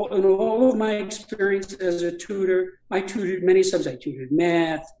in all of my experience as a tutor. I tutored many subjects. I tutored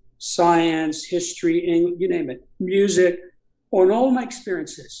math, science, history, and you name it, music. On all my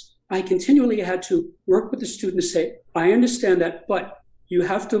experiences, I continually had to work with the student to say, I understand that, but you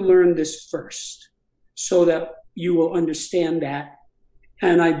have to learn this first so that you will understand that.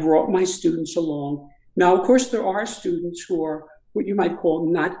 And I brought my students along. Now, of course, there are students who are what you might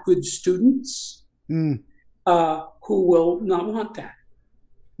call not good students, who will not want that.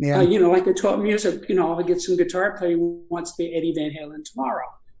 Yeah. I could talk music, I get some guitar player who wants to be Eddie Van Halen tomorrow.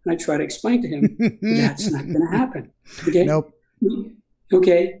 And I try to explain to him, that's not going to happen. Okay. Nope.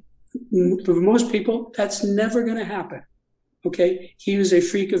 Okay. For most people, that's never going to happen. Okay. He was a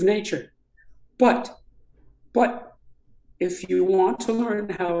freak of nature. But if you want to learn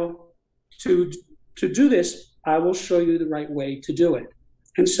how to do this, I will show you the right way to do it.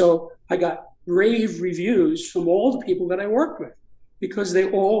 And so I got rave reviews from all the people that I worked with because they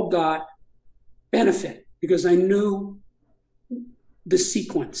all got benefit because I knew the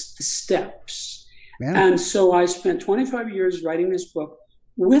sequence, the steps. Yeah. And so I spent 25 years writing this book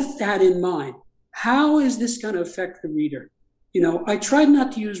with that in mind. How is this going to affect the reader? You know, I tried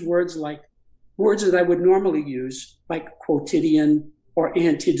not to use words that I would normally use, like quotidian or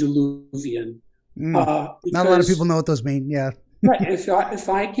antediluvian. Not a lot of people know what those mean. Yeah. Right. If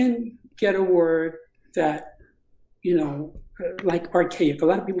I can get a word that, you know, like archaic. A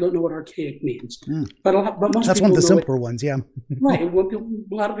lot of people don't know what archaic means, but most that's people one of the know simpler ones. Yeah. Right.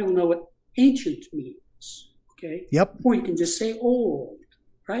 A lot of people know what ancient means. Okay. Yep. Or you can just say old.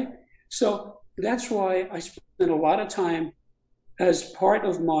 Right. So that's why I spent a lot of time as part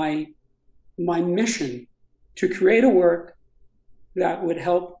of my mission to create a work that would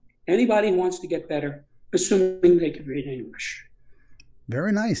help anybody who wants to get better, assuming they could read English.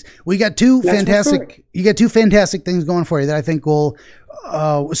 Very nice. We got two fantastic. You got two fantastic things going for you that I think will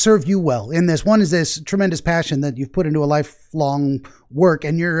serve you well in this. One is this tremendous passion that you've put into a lifelong work,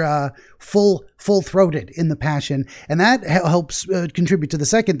 and you're full-throated in the passion, and that helps contribute to the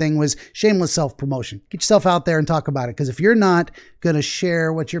second thing was shameless self-promotion. Get yourself out there and talk about it, because if you're not going to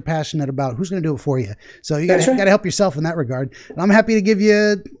share what you're passionate about, who's going to do it for you? So you got to help yourself in that regard. And I'm happy to give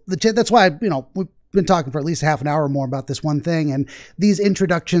you the chance. That's why we've been talking for at least half an hour or more about this one thing, and these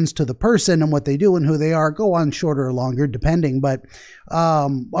introductions to the person and what they do and who they are go on shorter or longer depending, but I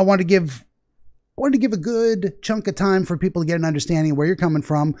wanted to give a good chunk of time for people to get an understanding of where you're coming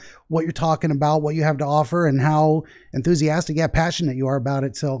from, what you're talking about, what you have to offer, and how enthusiastic, passionate you are about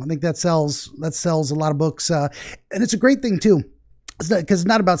it. So I think that sells a lot of books, and it's a great thing too, because it's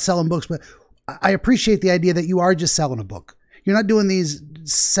not about selling books, but I appreciate the idea that you are just selling a book. You're not doing these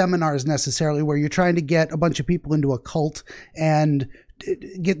seminars necessarily where you're trying to get a bunch of people into a cult and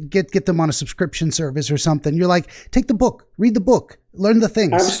get them on a subscription service or something. You're like, take the book, read the book, learn the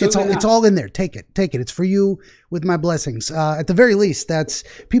things. It's all in there. Take it. It's for you with my blessings. At the very least,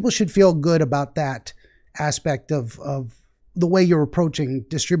 people should feel good about that aspect of the way you're approaching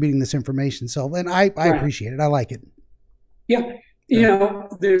distributing this information. So, and I appreciate it. I like it. Yeah.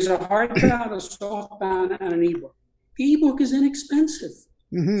 There's a hardbound, a softbound, and an ebook. The ebook is inexpensive.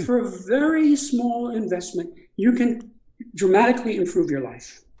 Mm-hmm. For a very small investment, you can dramatically improve your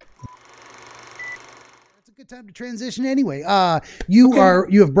life. It's a good time to transition anyway. You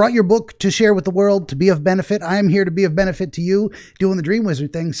have brought your book to share with the world, to be of benefit. I am here to be of benefit to you, doing the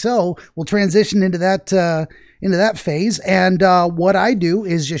DreamWizard thing. So we'll transition into that phase. And what I do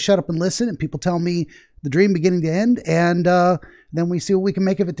is just shut up and listen, and people tell me the dream beginning to end, and then we see what we can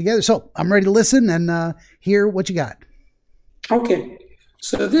make of it together. So I'm ready to listen and hear what you got. Okay.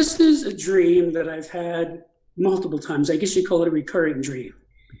 So this is a dream that I've had multiple times. I guess you call it a recurring dream.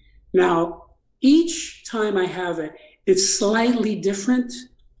 Now, each time I have it, it's slightly different,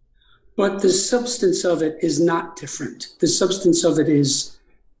 but the substance of it is not different. The substance of it is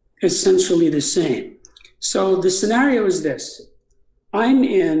essentially the same. So the scenario is this. I'm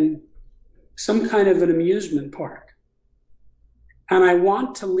in some kind of an amusement park, and I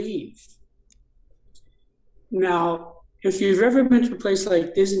want to leave. Now, if you've ever been to a place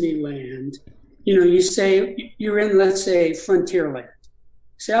like Disneyland, you say you're in, let's say, Frontierland.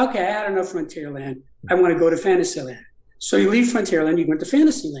 Say, okay, I had enough Frontierland. I want to go to Fantasyland. So you leave Frontierland, you went to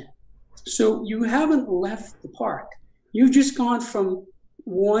Fantasyland. So you haven't left the park. You've just gone from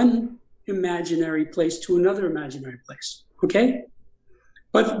one imaginary place to another imaginary place, okay?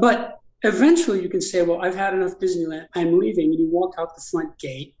 But eventually you can say, well, I've had enough Disneyland, I'm leaving, and you walk out the front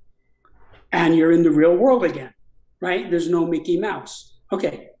gate, and you're in the real world again, right? There's no Mickey Mouse.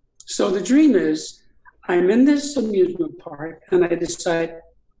 Okay, so the dream is, I'm in this amusement park, and I decide,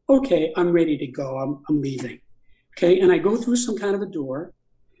 okay, I'm ready to go, I'm leaving. Okay, and I go through some kind of a door,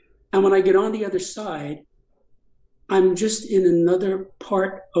 and when I get on the other side, I'm just in another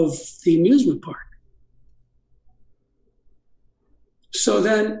part of the amusement park. So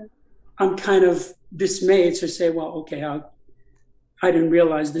then I'm kind of dismayed to say, well, okay, I didn't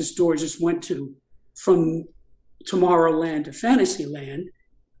realize this door just went from Tomorrowland to Fantasyland,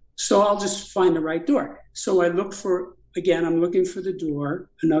 so I'll just find the right door. So I look I'm looking for the door,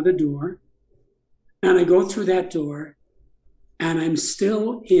 another door, and I go through that door, and I'm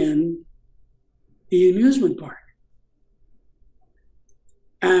still in the amusement park.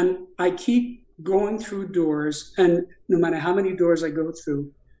 And I keep going through doors, and no matter how many doors I go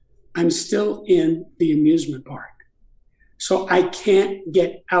through, I'm still in the amusement park. So I can't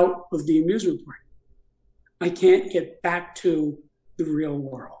get out of the amusement park. I can't get back to the real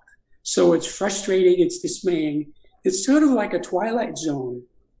world. So it's frustrating, it's dismaying. It's sort of like a Twilight Zone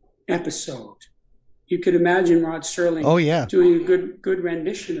episode. You could imagine Rod Serling doing a good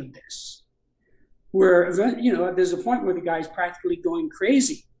rendition of this. where, there's a point where the guy's practically going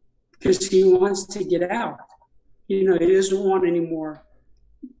crazy because he wants to get out. He doesn't want any more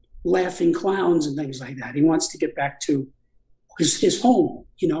laughing clowns and things like that. He wants to get back to his home,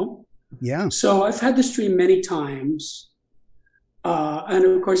 Yeah. So I've had this dream many times. And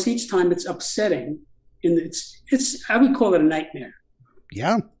of course, each time it's upsetting. And I would call it a nightmare.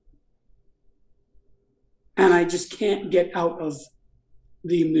 Yeah. And I just can't get out of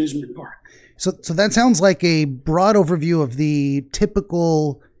the amusement park. So that sounds like a broad overview of the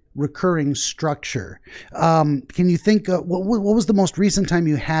typical recurring structure. Can you think, what was the most recent time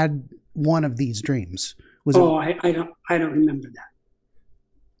you had one of these dreams? I don't remember that.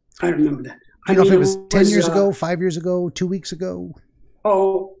 I don't remember that. I don't know if it was 10 years ago, 5 years ago, 2 weeks ago.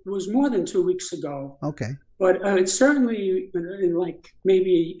 Oh, it was more than 2 weeks ago. Okay. But it's certainly in like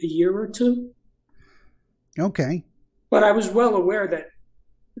maybe a year or two. Okay. But I was well aware that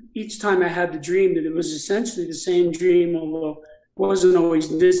each time I had the dream that it was essentially the same dream, although it wasn't always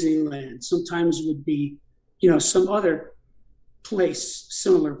Disneyland. Sometimes it would be, some other place,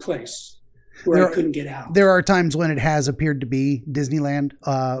 similar place where I couldn't get out. There are times when it has appeared to be Disneyland,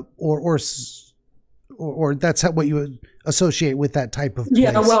 or that's what you would associate with that type of place.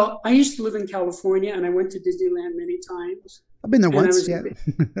 Yeah, well, I used to live in California, and I went to Disneyland many times. I've been there once, yeah.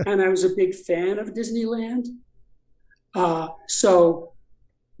 And I was a big fan of Disneyland. So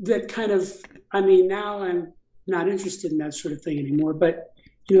that kind of, now I'm not interested in that sort of thing anymore. But,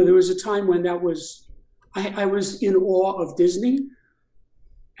 there was a time when I was in awe of Disney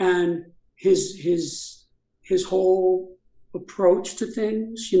and his whole approach to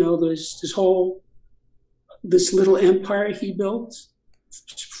things. This little empire he built,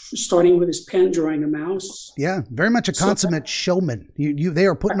 starting with his pen, drawing a mouse. Yeah, very much a consummate showman. They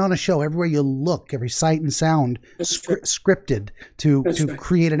are putting on a show everywhere you look, every sight and sound, scripted to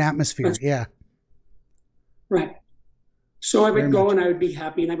create an atmosphere. Yeah. Right. So I would go and I would be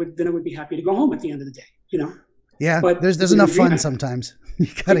happy, and I would be happy to go home at the end of the day. Yeah, but there's enough fun sometimes. I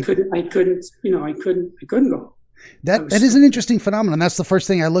couldn't go. That is an interesting phenomenon. That's the first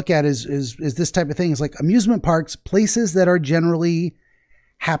thing I look at is this type of thing. It's like amusement parks, places that are generally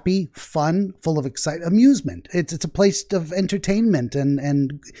happy, fun, full of excitement, amusement. It's a place of entertainment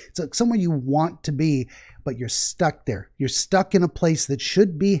and it's somewhere you want to be, but you're stuck there. You're stuck in a place that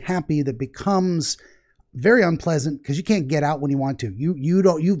should be happy that becomes very unpleasant because you can't get out when you want to.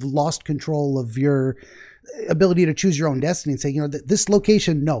 You've lost control of your ability to choose your own destiny and say, this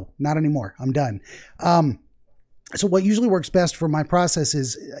location, no, not anymore. I'm done. So what usually works best for my process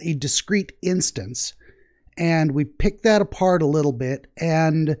is a discrete instance, and we pick that apart a little bit.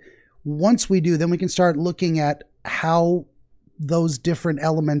 And once we do, then we can start looking at how those different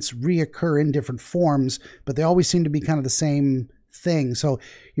elements reoccur in different forms, but they always seem to be kind of the same thing. So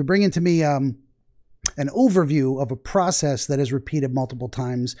you're bringing to me an overview of a process that is repeated multiple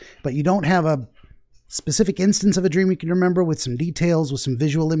times, but you don't have a specific instance of a dream you can remember with some details, with some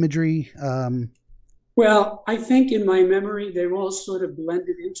visual imagery. Well, I think in my memory, they're all sort of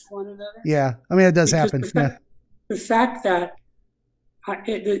blended into one another. Yeah. It does happen. The fact that,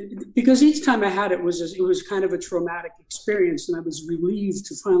 because each time I had it was kind of a traumatic experience, and I was relieved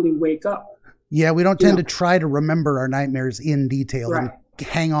to finally wake up. Yeah, we don't tend to try to remember our nightmares in detail and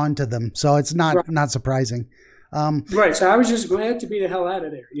hang on to them. So it's not surprising. Right. So I was just glad to be the hell out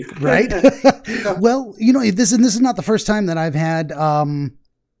of there. Right. Well, this is not the first time that I've had,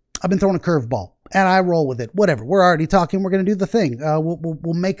 I've been thrown a curveball. And I roll with it. Whatever. We're already talking. We're going to do the thing.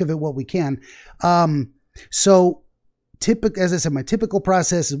 We'll make of it what we can. So, as I said, my typical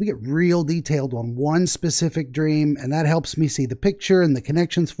process is we get real detailed on one specific dream, and that helps me see the picture and the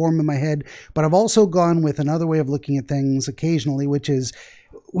connections form in my head. But I've also gone with another way of looking at things occasionally, which is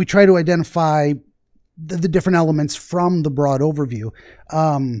we try to identify the different elements from the broad overview.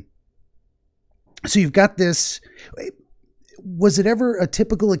 So you've got this. Was it ever a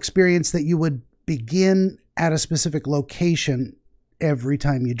typical experience that you would begin at a specific location every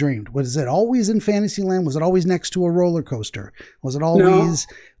time you dreamed? Was it always in Fantasyland? Was it always next to a roller coaster? Was it always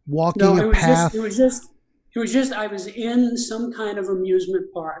walking a path? It was just I was in some kind of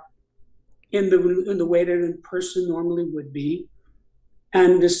amusement park in the way that a person normally would be,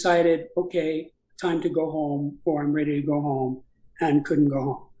 and decided, okay, time to go home, or I'm ready to go home, and couldn't go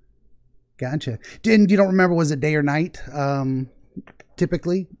home. Gotcha. You don't remember, was it day or night,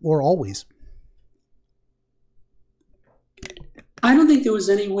 typically, or always? I don't think there was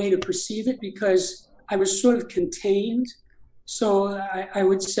any way to perceive it because I was sort of contained. So I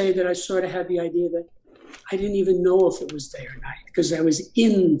would say that I sort of had the idea that I didn't even know if it was day or night because I was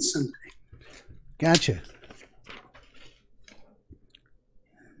in something. Gotcha.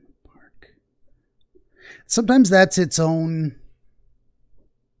 sometimes that's its own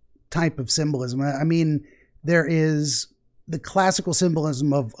type of symbolism. I mean, there is the classical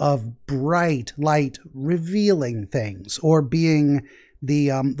symbolism of bright light revealing things, or being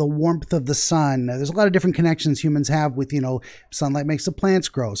the warmth of the sun. There's a lot of different connections humans have with, sunlight makes the plants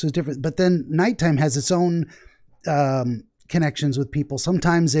grow. So it's different. But then nighttime has its own connections with people.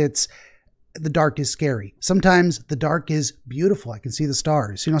 Sometimes it's the dark is scary. Sometimes the dark is beautiful. I can see the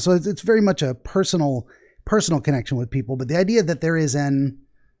stars. So it's very much a personal connection with people. But the idea that there is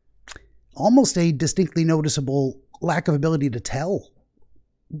almost a distinctly noticeable lack of ability to tell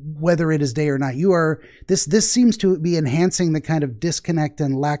whether it is day or night. This seems to be enhancing the kind of disconnect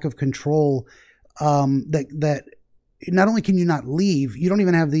and lack of control that not only can you not leave, you don't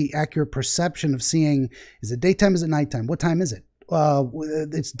even have the accurate perception of seeing, is it daytime, is it nighttime, what time is it?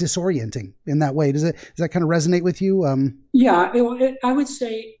 It's disorienting in that way. Does that kind of resonate with you? Yeah, I would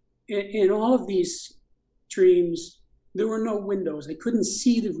say in all of these dreams, there were no windows. I couldn't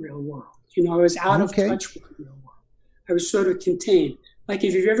see the real world. I was out of touch with the real world. I was sort of contained. Like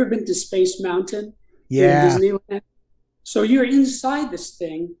if you've ever been to Space Mountain, in Disneyland, so you're inside this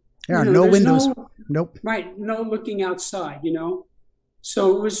thing. There are no windows. Nope. Right, no looking outside.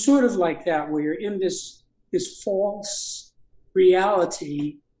 So it was sort of like that, where you're in this false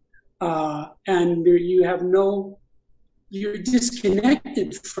reality, and you're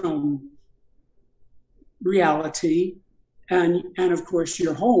disconnected from reality, and of course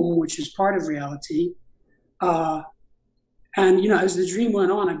your home, which is part of reality. And as the dream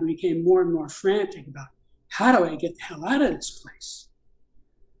went on, I became more and more frantic about, how do I get the hell out of this place?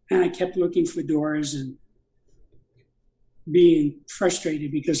 And I kept looking for doors and being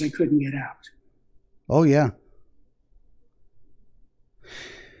frustrated because I couldn't get out. Oh yeah.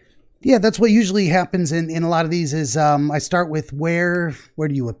 Yeah, that's what usually happens in a lot of these is I start with where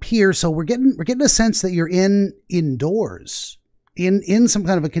do you appear? So we're getting a sense that you're indoors. In some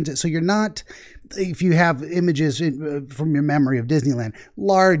kind of a, so you're not, if you have images from your memory of Disneyland,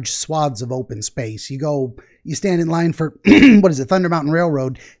 large swaths of open space. You stand in line for, what is it, Thunder Mountain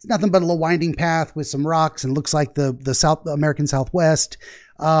Railroad. It's nothing but a little winding path with some rocks and looks like the South American Southwest.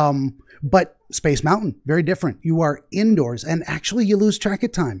 But Space Mountain, very different. You are indoors, and actually you lose track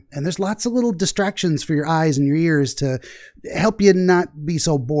of time. And there's lots of little distractions for your eyes and your ears to help you not be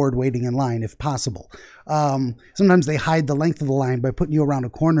so bored waiting in line if possible. Sometimes they hide the length of the line by putting you around a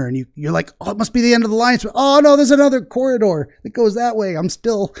corner, and you're like, oh, it must be the end of the line. So, oh no, there's another corridor that goes that way.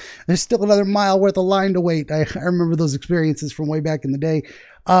 There's still another mile worth of line to wait. I remember those experiences from way back in the day.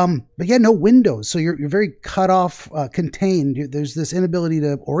 But yeah, no windows. So you're very cut off, contained. There's this inability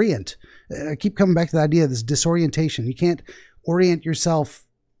to orient. I keep coming back to the idea of this disorientation. You can't orient yourself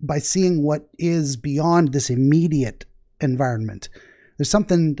by seeing what is beyond this immediate environment. There's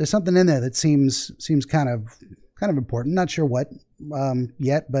something in there that seems kind of important. Not sure what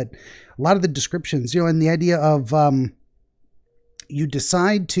yet, but a lot of the descriptions, and the idea of you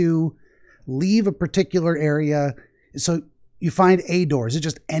decide to leave a particular area. So you find a door. Is it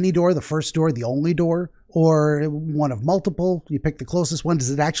just any door, the first door, the only door, or one of multiple? You pick the closest one.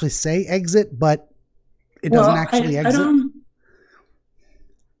 Does it actually say exit, but it doesn't actually exit?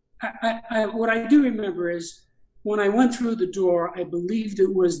 What I do remember is when I went through the door, I believed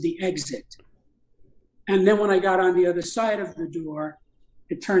it was the exit. And then when I got on the other side of the door,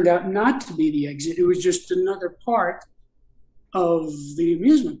 it turned out not to be the exit. It was just another part of the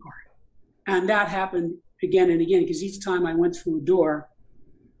amusement park. And that happened again and again, because each time I went through a door,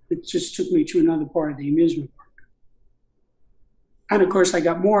 it just took me to another part of the amusement park. And of course, I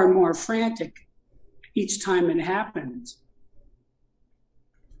got more and more frantic each time it happened.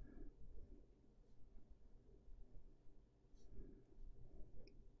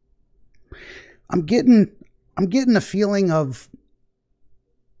 I'm getting a feeling of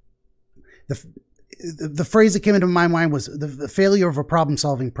the phrase that came into my mind was the failure of a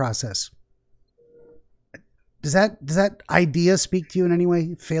problem-solving process. Does that idea speak to you in any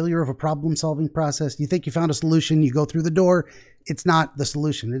way? Failure of a problem-solving process? Do you think you found a solution? You go through the door. It's not the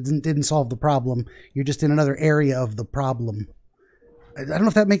solution. It didn't solve the problem. You're just in another area of the problem. I don't know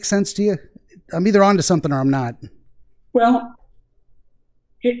if that makes sense to you. I'm either onto something or I'm not. Well,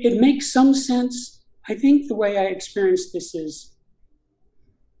 it makes some sense. I think the way I experience this is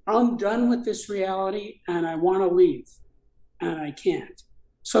I'm done with this reality and I want to leave and I can't.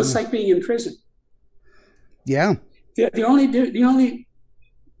 So it's like being in prison. Yeah. The only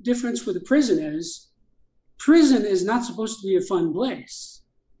difference with the prison is not supposed to be a fun place.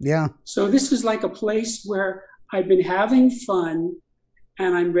 Yeah. So this is like a place where I've been having fun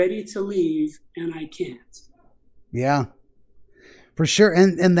and I'm ready to leave and I can't. Yeah. For sure.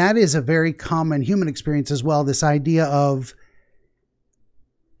 And that is a very common human experience as well. This idea of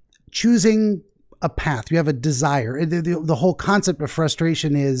choosing a path. You have a desire. The whole concept of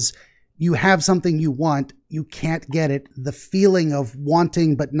frustration is you have something you want, you can't get it. The feeling of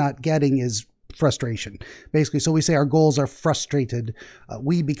wanting but not getting is frustration, basically. So we say our goals are frustrated.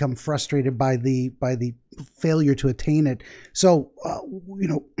 We become frustrated by the failure to attain it. So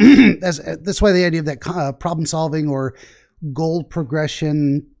that's why the idea of that problem solving or goal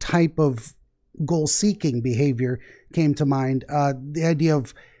progression type of goal seeking behavior came to mind. The idea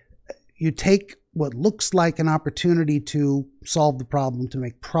of you take what looks like an opportunity to solve the problem, to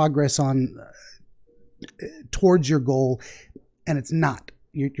make progress on towards your goal, and it's not.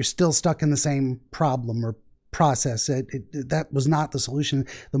 You're still stuck in the same problem or process. That was not the solution.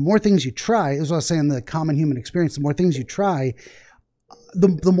 The more things you try, as I was saying, the common human experience, the more things you try,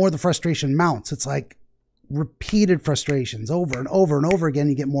 the more the frustration mounts. It's like repeated frustrations over and over and over again.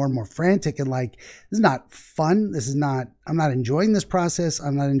 You get more and more frantic and like, this is not fun. I'm not enjoying this process.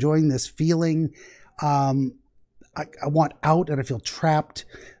 I'm not enjoying this feeling. I want out and I feel trapped.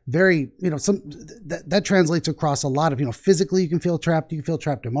 Very, that translates across a lot of, physically you can feel trapped. You can feel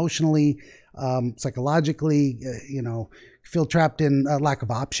trapped emotionally, psychologically, feel trapped in lack of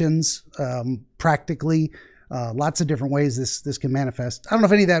options, practically. Lots of different ways this can manifest. I don't know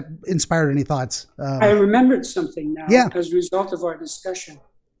if any of that inspired any thoughts. I remembered something now Yeah. as a result of our discussion.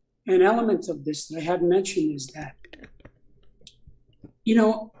 An element of this that I hadn't mentioned is that,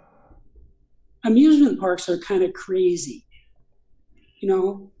 amusement parks are kind of crazy.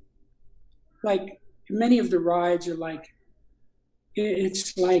 Like many of the rides are like,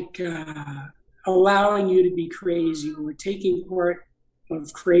 it's like allowing you to be crazy or taking part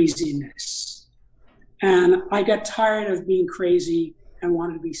of craziness. And I got tired of being crazy and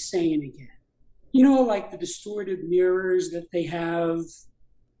wanted to be sane again. Like the distorted mirrors that they have.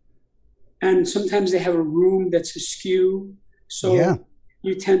 And sometimes they have a room that's askew. So Yeah.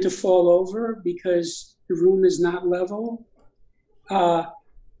 you tend to fall over because the room is not level.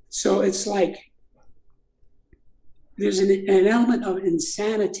 So it's like there's an element of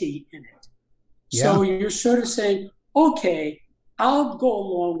insanity in it. Yeah. So you're sort of saying, okay, I'll go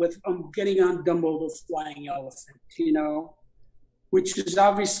along with getting on Dumbo the Flying Elephant, which is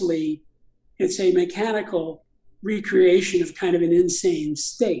obviously, it's a mechanical recreation of kind of an insane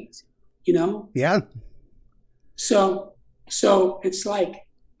state, Yeah. So it's like,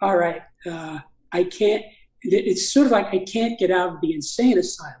 all right, it's sort of like I can't get out of the insane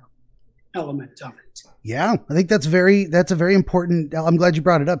asylum element of it. Yeah, I think that's a very important. I'm glad you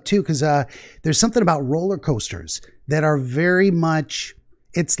brought it up too, because there's something about roller coasters that are very much.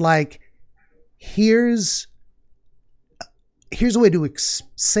 It's like here's a way to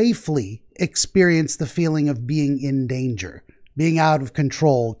safely experience the feeling of being in danger, being out of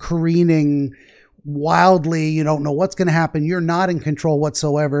control, careening wildly. You don't know what's going to happen. You're not in control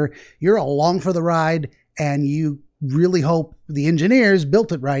whatsoever. You're along for the ride, and you really hope the engineers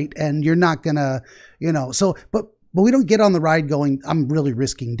built it right, and you're not gonna, but we don't get on the ride going, I'm really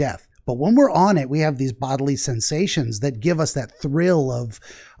risking death. But when we're on it, we have these bodily sensations that give us that thrill of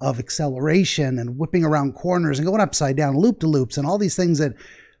acceleration and whipping around corners and going upside down, loop to loops, and all these things that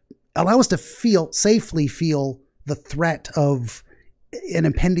allow us to safely feel the threat of an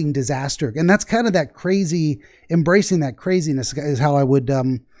impending disaster. And that's kind of that crazy, embracing that craziness is how I would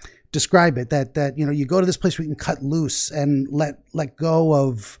describe it. That you go to this place where you can cut loose and let go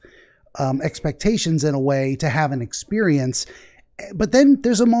of expectations in a way to have an experience. But then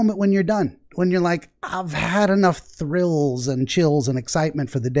there's a moment when you're done, when you're like, I've had enough thrills and chills and excitement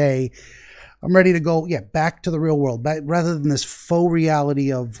for the day. I'm ready to go, back to the real world. Rather than this faux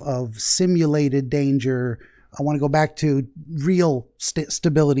reality of simulated danger, I want to go back to real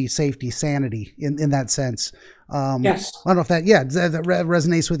stability, safety, sanity in that sense. Yes. I don't know if that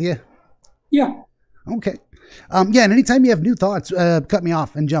resonates with you. Yeah. Okay. And anytime you have new thoughts, cut me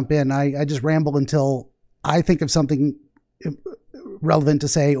off and jump in. I just ramble until I think of something relevant to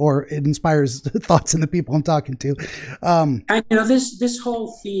say, or it inspires thoughts in the people I'm talking to. And this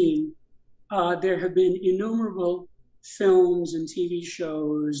whole theme, there have been innumerable films and TV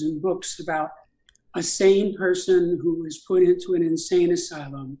shows and books about a sane person who was put into an insane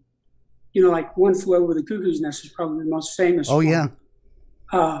asylum. Like One Flew Over the Cuckoo's Nest is probably the most famous one. Yeah.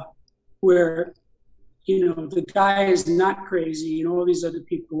 Where, the guy is not crazy and all these other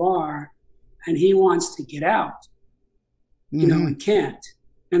people are, and he wants to get out, and can't.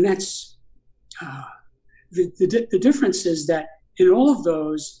 And that's the difference is that in all of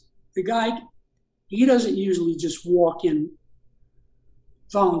those, the guy, he doesn't usually just walk in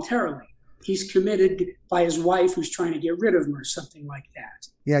voluntarily. he's committed by his wife who's trying to get rid of him or something like that.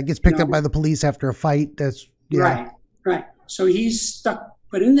 Yeah, it gets picked up by the police after a fight. That's Right. So he's stuck.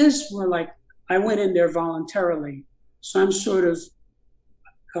 But in this, we're like, I went in there voluntarily. So I'm sort of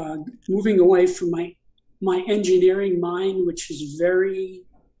moving away from my engineering mind, which is very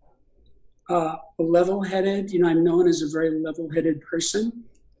level-headed. I'm known as a very level-headed person.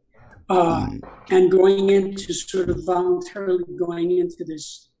 And going into sort of voluntarily going into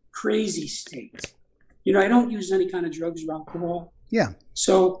this crazy state. I don't use any kind of drugs or alcohol. Yeah.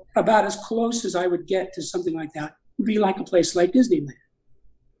 So about as close as I would get to something like that would be like a place like Disneyland.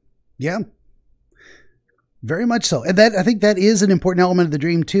 Yeah. Very much so. And I think that is an important element of the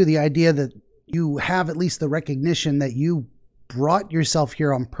dream too. The idea that you have at least the recognition that you brought yourself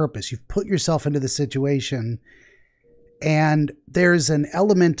here on purpose. You've put yourself into the situation. And there's an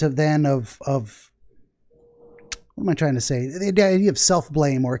element of what am I trying to say? The idea of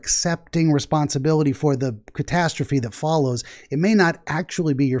self-blame or accepting responsibility for the catastrophe that follows. It may not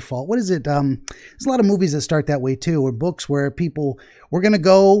actually be your fault. What is it? There's a lot of movies that start that way too, or books where we're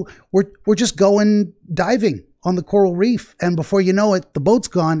just going diving on the coral reef. And before you know it, the boat's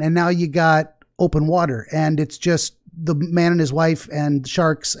gone and now you got open water and it's just the man and his wife and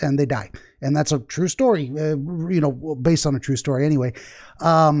sharks and they die. And that's a true story, based on a true story anyway.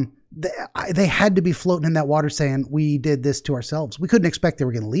 They had to be floating in that water saying, we did this to ourselves. We couldn't expect they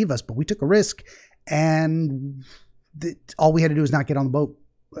were going to leave us, but we took a risk. And all we had to do was not get on the boat.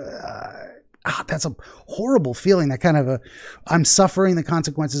 That's a horrible feeling. That kind of I'm suffering the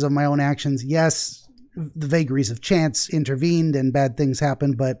consequences of my own actions. Yes, the vagaries of chance intervened and bad things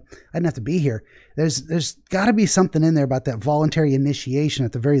happened, but I didn't have to be here. There's got to be something in there about that voluntary initiation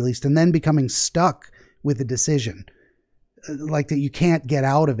at the very least, and then becoming stuck with a decision like that. You can't get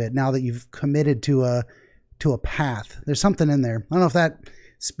out of it now that you've committed to a path. There's something in there. I don't know if that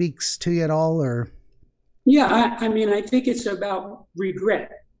speaks to you at all, or. Yeah, I think it's about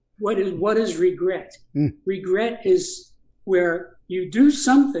regret. What is regret? Regret is where you do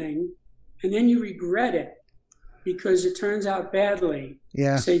something and then you regret it because it turns out badly.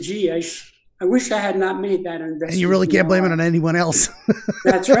 Yeah. Say, gee, I wish I had not made that investment. And you really can't blame it on anyone else.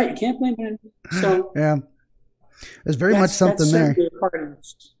 That's right. You can't blame it. So yeah, there's very much something there.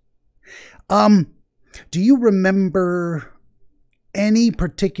 Do you remember any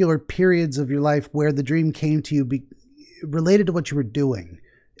particular periods of your life where the dream came to you related to what you were doing,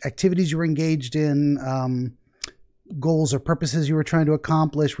 activities you were engaged in, goals or purposes you were trying to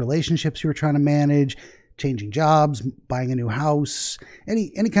accomplish, relationships you were trying to manage, changing jobs, buying a new house,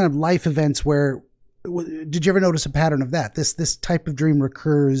 any kind of life events where, did you ever notice a pattern of that? This type of dream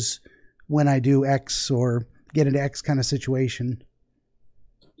recurs when I do X or get into X kind of situation.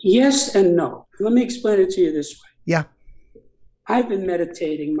 Yes and no. Let me explain it to you this way. Yeah. I've been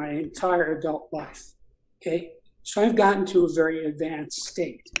meditating my entire adult life. Okay. So I've gotten to a very advanced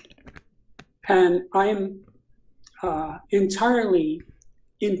state. And I'm entirely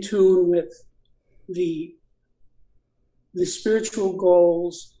in tune with the spiritual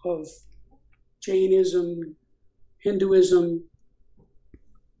goals of Jainism, Hinduism,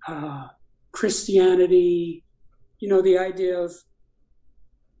 Christianity, the idea of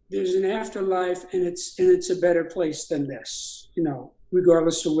there's an afterlife and it's a better place than this,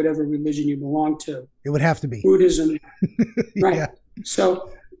 regardless of whatever religion you belong to. It would have to be Buddhism. Right. Yeah. So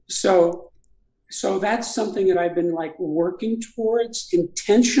that's something that I've been working towards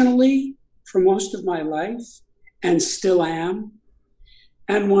intentionally for most of my life and still am.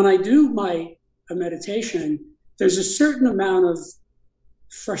 And when I do my meditation, there's a certain amount of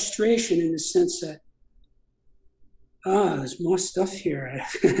frustration in the sense that, there's more stuff here.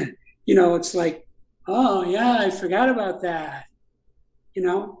 It's like, oh yeah, I forgot about that.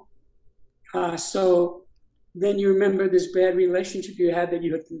 So then you remember this bad relationship you had that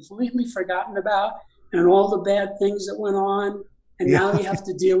you had completely forgotten about and all the bad things that went on. And now you have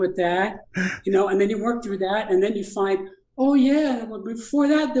to deal with that, and then you work through that. And then you find, oh yeah, well, before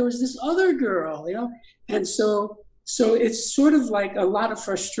that, there was this other girl, And so it's sort of like a lot of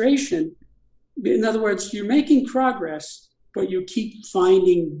frustration. In other words, you're making progress, but you keep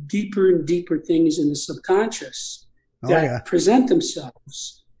finding deeper and deeper things in the subconscious that present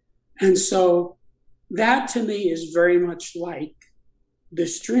themselves. And so that to me is very much like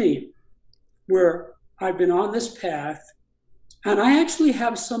this dream where I've been on this path and I actually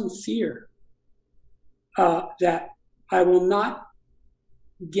have some fear that I will not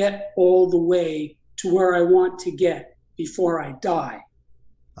get all the way to where I want to get before I die.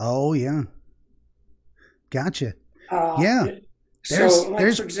 Oh, yeah. Gotcha. Yeah.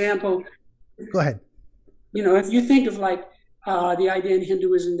 For example, go ahead. If you think of the idea in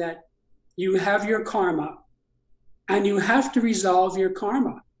Hinduism that you have your karma, and you have to resolve your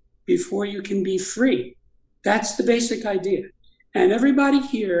karma before you can be free. That's the basic idea. And everybody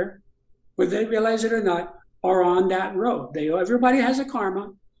here, whether they realize it or not, are on that road. Everybody has a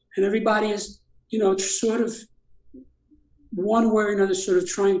karma, and everybody is, sort of one way or another, sort of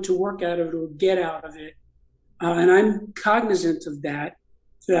trying to work out of it or get out of it. And I'm cognizant of that,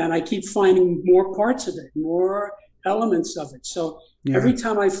 and I keep finding more parts of it, more elements of it. So every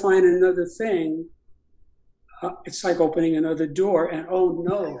time I find another thing, it's like opening another door, and oh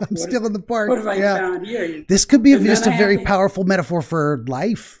no, I'm still in the park. What have I found here? This could be just a very powerful metaphor for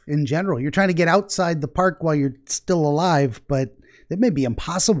life in general. You're trying to get outside the park while you're still alive, but it may be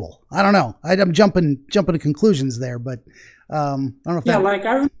impossible. I don't know. I'm jumping to conclusions there, but I don't know if like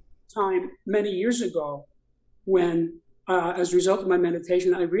I remember a time many years ago when, as a result of my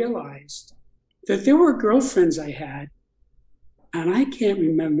meditation, I realized that there were girlfriends I had, and I can't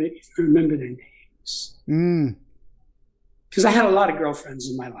remember their names. Because I had a lot of girlfriends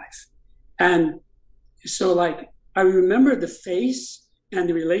in my life. And so I remember the face and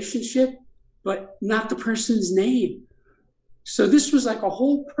the relationship, but not the person's name. So this was like a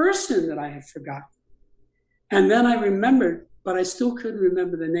whole person that I had forgotten. And then I remembered, but I still couldn't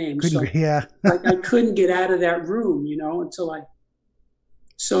remember the name. I couldn't get out of that room, until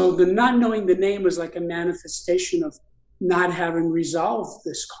so the not knowing the name was like a manifestation of not having resolved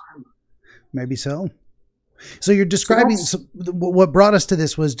this karma. Maybe so. So you're describing, what brought us to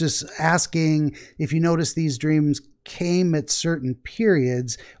this was just asking if you notice these dreams came at certain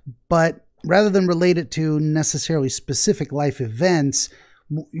periods, but rather than relate it to necessarily specific life events,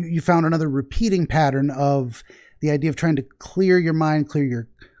 you found another repeating pattern of the idea of trying to clear your mind, clear your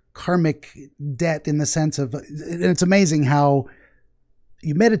karmic debt, in the sense of, and it's amazing how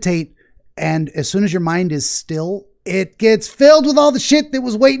you meditate, and as soon as your mind is still, it gets filled with all the shit that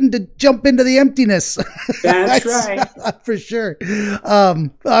was waiting to jump into the emptiness. That's right. For sure.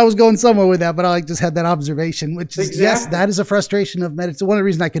 I was going somewhere with that, but I just had that observation, which is, yes, that is a frustration of meditation. One of the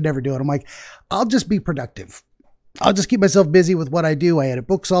reasons I could never do it. I'm like, I'll just be productive. I'll just keep myself busy with what I do. I edit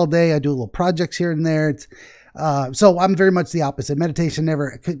books all day. I do little projects here and there. So I'm very much the opposite. Meditation,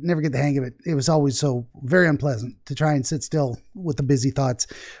 I could never get the hang of it. It was always so very unpleasant to try and sit still with the busy thoughts.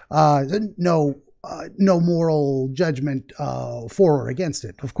 No moral judgment for or against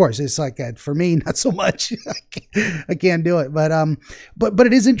it. Of course, it's like that for me, not so much. I can't do it, but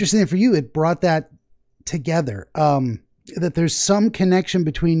it is interesting for you. It brought that together. That there's some connection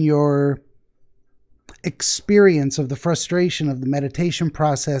between your experience of the frustration of the meditation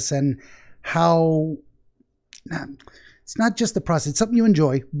process and how it's not just the process. It's something you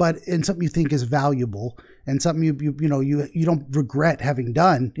enjoy, but and something you think is valuable, and something you don't regret having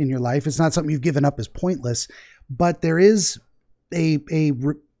done in your life. It's not something you've given up as pointless, but there is a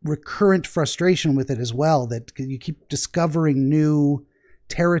recurrent frustration with it as well, that you keep discovering new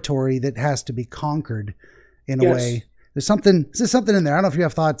territory that has to be conquered in a way. There's something in there. I don't know if you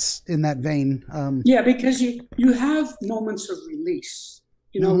have thoughts in that vein. Because you have moments of release,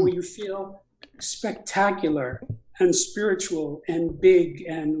 where you feel spectacular and spiritual and big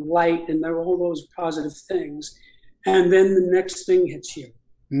and light, and there are all those positive things, and then the next thing hits you.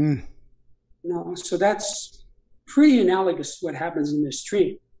 So that's pretty analogous to what happens in this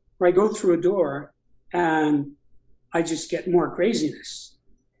dream, where I go through a door and I just get more craziness.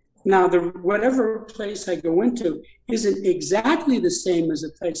 Now, whatever place I go into isn't exactly the same as the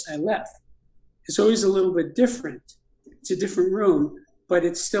place I left. It's always a little bit different. It's a different room, but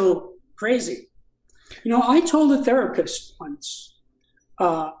it's still crazy. I told a therapist once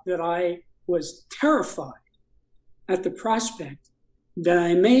that I was terrified at the prospect that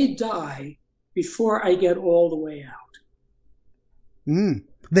I may die before I get all the way out.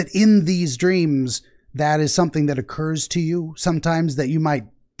 That in these dreams, that is something that occurs to you sometimes, that you might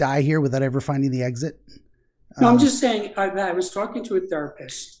die here without ever finding the exit? No, I'm just saying I was talking to a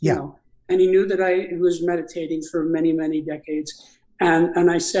therapist, and he knew that I was meditating for many, many decades.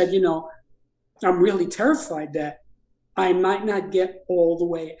 And I said, I'm really terrified that I might not get all the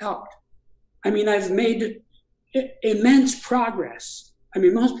way out. I mean, I've made immense progress. I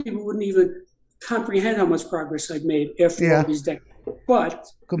mean, most people wouldn't even comprehend how much progress I've made after all these decades. But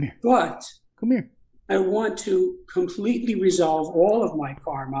come here. I want to completely resolve all of my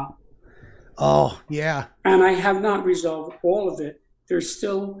karma. Oh, yeah. And I have not resolved all of it. There's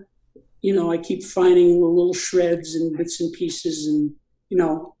still, I keep finding little shreds and bits and pieces and,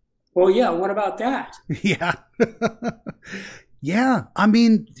 what about that? Yeah. Yeah. I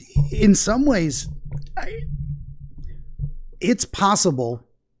mean, in some ways, it's possible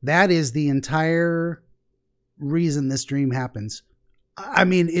that is the entire reason this dream happens. I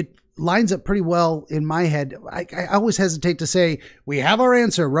mean, lines up pretty well in my head. I always hesitate to say, we have our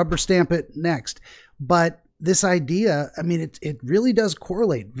answer, rubber stamp it next. But this idea, I mean, it really does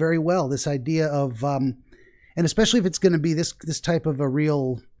correlate very well. This idea of, and especially if it's going to be this type of a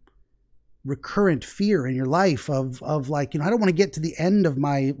real recurrent fear in your life of like, I don't want to get to the end of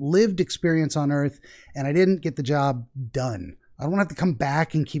my lived experience on Earth and I didn't get the job done. I don't want to have to come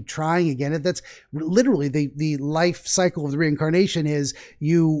back and keep trying again. That's literally the life cycle of the reincarnation is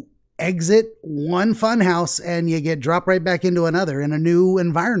you exit one fun house and you get dropped right back into another in a new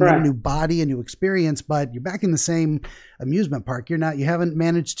environment, a new body, a new experience, but you're back in the same amusement park. You haven't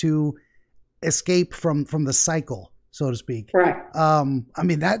managed to escape from the cycle, so to speak. Right. I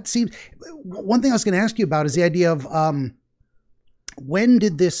mean, that seems, one thing I was going to ask you about is the idea of, when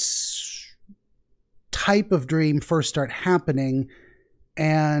did this type of dream first start happening?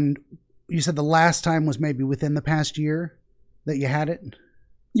 And you said the last time was maybe within the past year that you had it?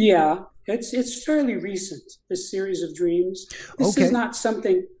 Yeah, it's fairly recent, this series of dreams. This is not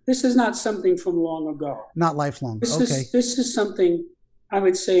something from long ago. Not lifelong. This is something I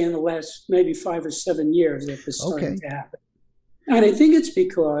would say in the last maybe 5 or 7 years that this started to happen. And I think it's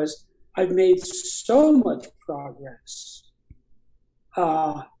because I've made so much progress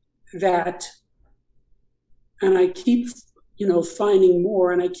that, and I keep, finding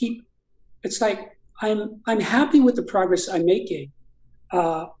more, and it's like I'm happy with the progress I'm making,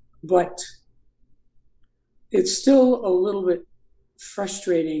 but it's still a little bit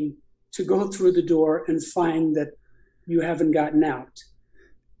frustrating to go through the door and find that you haven't gotten out.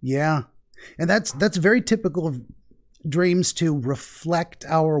 Yeah. And that's very typical of dreams, to reflect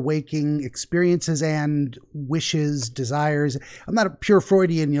our waking experiences and wishes, desires. I'm not a pure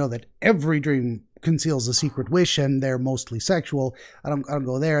Freudian, that every dream conceals a secret wish and they're mostly sexual. I don't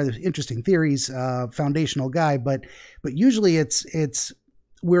go there. There's interesting theories, foundational guy, but usually it's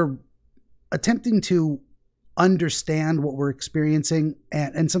we're attempting to understand what we're experiencing,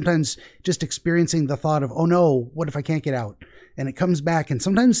 and sometimes just experiencing the thought of, oh no, what if I can't get out? And it comes back, and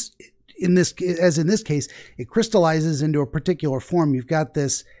sometimes in this case, it crystallizes into a particular form. You've got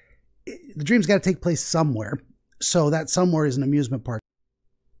the dream's got to take place somewhere. So that somewhere is an amusement park.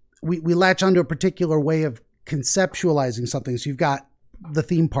 We latch onto a particular way of conceptualizing something. So you've got the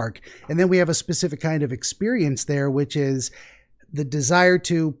theme park, and then we have a specific kind of experience there, which is the desire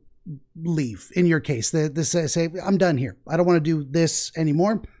to leave. In your case, say, I'm done here. I don't want to do this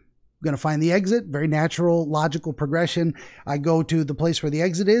anymore. I'm going to find the exit. Very natural, logical progression. I go to the place where the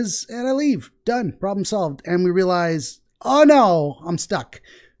exit is and I leave. Done. Problem solved. And we realize, oh no, I'm stuck.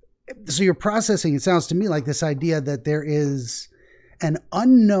 So you're processing, it sounds to me like this idea that there is an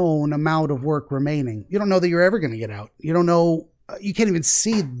unknown amount of work remaining. You don't know that you're ever going to get out. You don't know, you can't even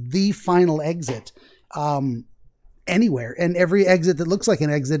see the final exit anywhere. And every exit that looks like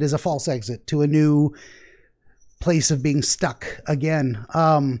an exit is a false exit to a new place of being stuck again.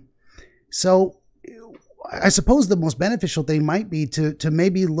 So I suppose the most beneficial thing might be to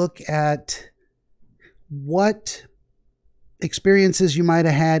maybe look at what experiences you might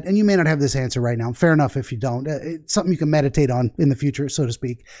have had, and you may not have this answer right now. Fair enough if you don't. It's something you can meditate on in the future, so to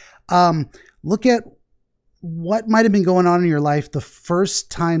speak. Look at what might have been going on in your life the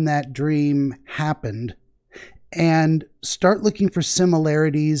first time that dream happened, and start looking for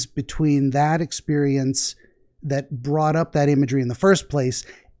similarities between that experience that brought up that imagery in the first place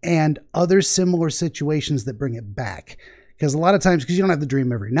and other similar situations that bring it back. Because a lot of times, because you don't have the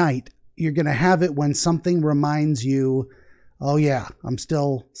dream every night, you're going to have it when something reminds you, oh yeah, I'm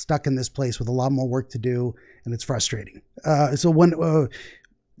still stuck in this place with a lot more work to do, and it's frustrating. And the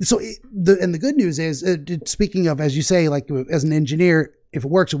good news is, speaking of, as you say, like as an engineer, if it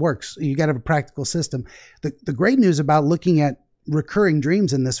works, it works. You got to have a practical system. The great news about looking at recurring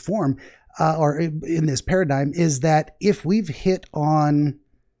dreams in this form, or in this paradigm, is that if we've hit on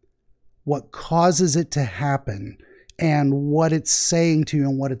what causes it to happen and what it's saying to you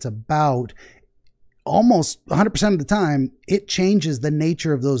and what it's about, almost 100% of the time, it changes the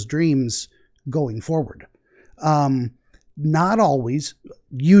nature of those dreams going forward. Not always,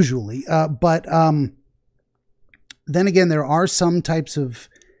 usually, but then again, there are some types of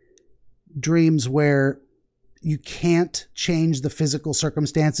dreams where you can't change the physical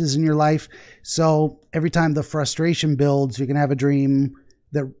circumstances in your life. So every time the frustration builds, you're going to have a dream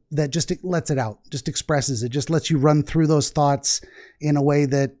that just lets it out, just expresses it, just lets you run through those thoughts in a way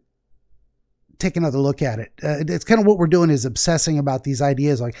that, take another look at it. It's kind of what we're doing, is obsessing about these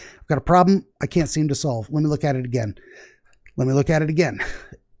ideas. Like, I've got a problem I can't seem to solve. Let me look at it again. Let me look at it again.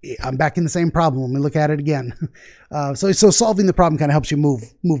 I'm back in the same problem. Let me look at it again. So solving the problem kind of helps you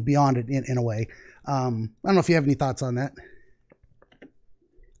move beyond it in a way. I don't know if you have any thoughts on that.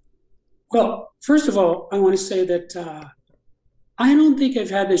 Well, first of all, I want to say that I don't think I've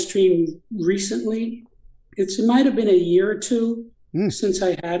had this dream recently. It might have been a year or two since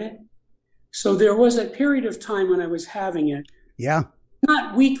I had it. So there was a period of time when I was having it. Yeah.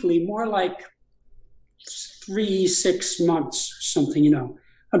 Not weekly, more like 3-6 months or something,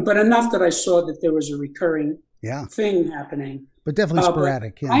 but enough that I saw that there was a recurring thing happening. But definitely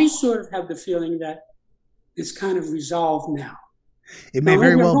sporadic. But I sort of have the feeling that it's kind of resolved now. It may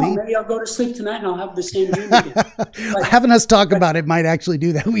very well be. Maybe I'll go to sleep tonight and I'll have the same dream again. Having us talk about it might actually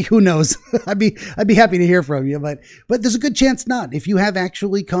do that. Who knows? I'd be happy to hear from you, but there's a good chance not. If you have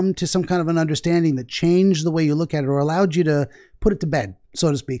actually come to some kind of an understanding that changed the way you look at it or allowed you to put it to bed,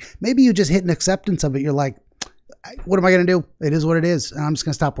 so to speak. Maybe you just hit an acceptance of it. You're like, what am I going to do? It is what it is. And I'm just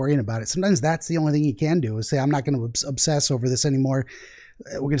going to stop worrying about it. Sometimes that's the only thing you can do is say, I'm not going to obsess over this anymore.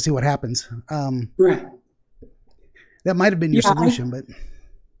 We're going to see what happens. Right. That might have been your solution, but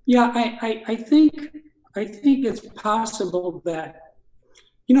I think it's possible that,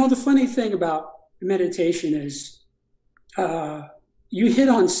 the funny thing about meditation is you hit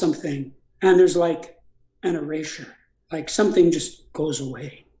on something and there's like an erasure, like something just goes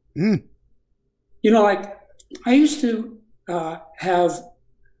away. Like I used to I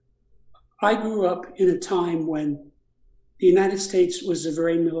grew up in a time when the United States was a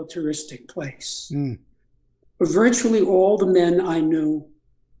very militaristic place. Virtually all the men I knew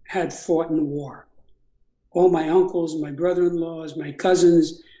had fought in the war. All my uncles, my brother-in-laws, my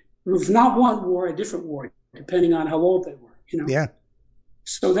cousins, if not one war, a different war, depending on how old they were, Yeah.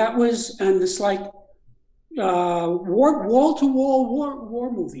 So that was, and it's like wall-to-wall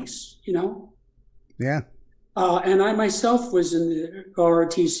war movies, Yeah. And I myself was in the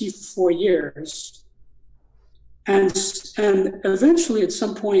ROTC for 4 years. And eventually at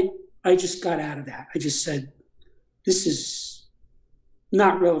some point, I just got out of that. I just said, this is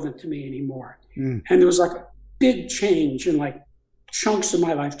not relevant to me anymore. And there was like a big change and like chunks of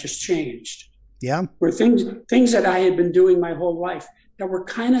my life just changed. Yeah. Where things that I had been doing my whole life that were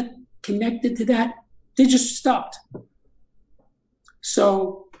kind of connected to that, they just stopped.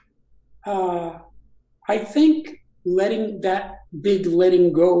 So I think letting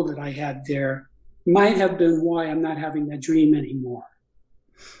go that I had there might have been why I'm not having that dream anymore.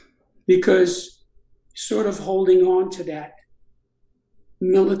 Because sort of holding on to that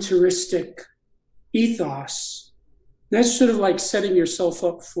militaristic ethos, that's sort of like setting yourself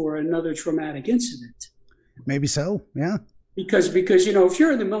up for another traumatic incident. Maybe so, yeah. Because if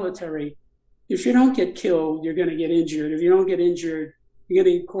you're in the military, if you don't get killed, you're going to get injured. If you don't get injured, you're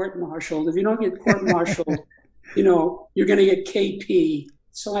going to get court-martialed. If you don't get court-martialed, you're going to get KP.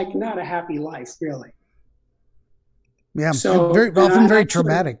 It's like not a happy life, really. Yeah, so often very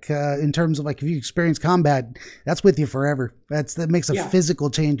traumatic in terms of like if you experience combat, that's with you forever. That makes a physical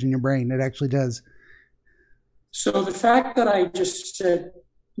change in your brain. It actually does. So the fact that I just said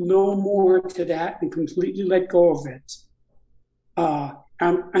no more to that and completely let go of it,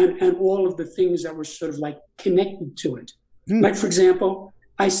 and all of the things that were sort of like connected to it. Like, for example,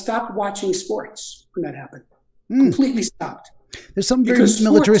 I stopped watching sports when that happened. Completely stopped. There's something very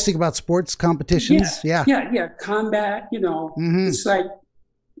militaristic about sports competitions. Yeah. Combat, It's like,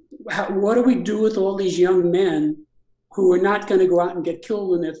 what do we do with all these young men who are not going to go out and get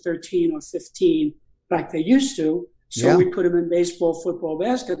killed when they're 13 or 15 like they used to? So we put them in baseball, football,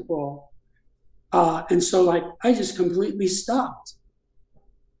 basketball. And so like, I just completely stopped.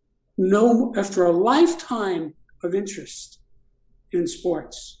 After a lifetime of interest in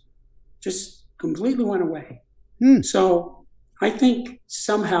sports, just completely went away. So I think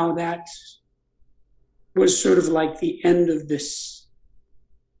somehow that was sort of like the end of this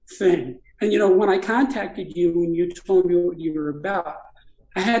thing. And, when I contacted you and you told me what you were about,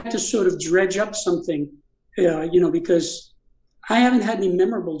 I had to sort of dredge up something, because I haven't had any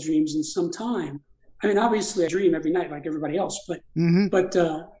memorable dreams in some time. I mean, obviously I dream every night like everybody else, but then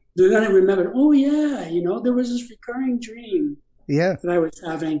I remembered, there was this recurring dream that I was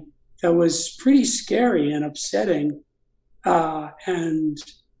having that was pretty scary and upsetting. And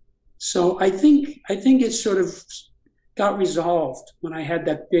so I think it sort of got resolved when I had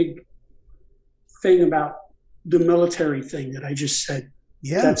that big thing about the military thing that I just said.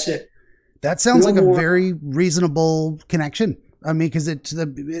 Yeah, that's it. That sounds like a very reasonable connection. I mean, because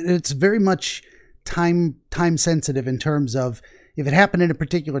it's very much time sensitive in terms of if it happened in a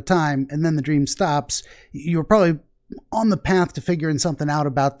particular time and then the dream stops, you're probably on the path to figuring something out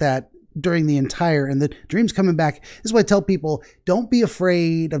about that during the entire, and the dreams coming back. This is why I tell people, don't be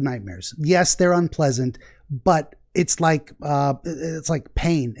afraid of nightmares. Yes, they're unpleasant, but it's like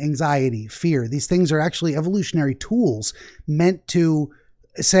pain, anxiety, fear. These things are actually evolutionary tools meant to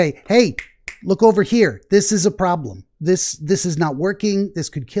say, hey, look over here. This is a problem. This is not working. This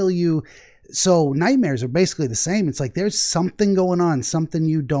could kill you. So nightmares are basically the same. It's like there's something going on, something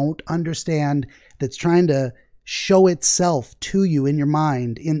you don't understand that's trying to show itself to you in your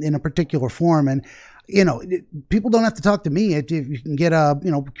mind in a particular form. And, you know, people don't have to talk to me. If you can get a, you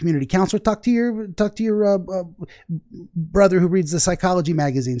know, community counselor, talk to your brother who reads the psychology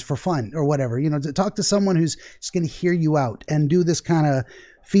magazines for fun or whatever, you know, to talk to someone who's just going to hear you out and do this kind of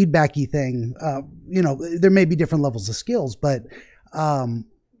feedbacky thing. You know, there may be different levels of skills, but,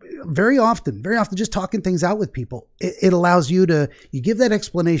 very often just talking things out with people, it allows you to, you give that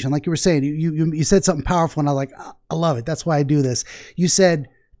explanation. Like you were saying, you said something powerful and I was like, I love it. That's why I do this. You said,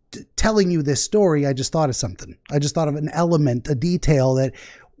 telling you this story, I just thought of something. I just thought of an element, a detail that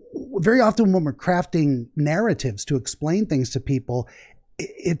very often when we're crafting narratives to explain things to people,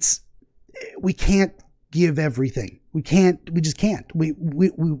 we can't give everything. We just can't.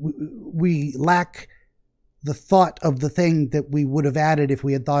 We lack the thought of the thing that we would have added if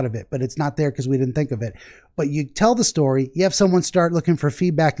we had thought of it, but it's not there because we didn't think of it. But you tell the story, you have someone start looking for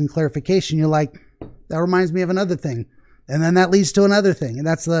feedback and clarification. You're like, that reminds me of another thing. And then that leads to another thing. And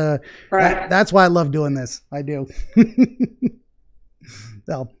that's that's why I love doing this. I do.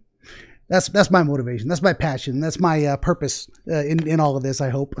 So that's my motivation. That's my passion. That's my purpose in all of this. I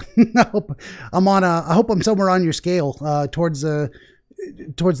hope. I hope I'm somewhere on your scale towards the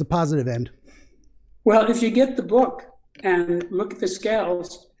positive end. Well, if you get the book and look at the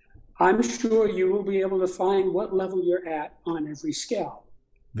scales, I'm sure you will be able to find what level you're at on every scale.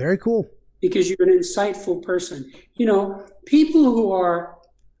 Very cool. Because you're an insightful person. You know, people who are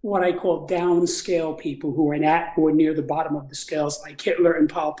what I call downscale people, who are at or near the bottom of the scales, like Hitler and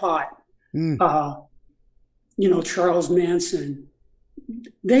Pol Pot, you know, Charles Manson,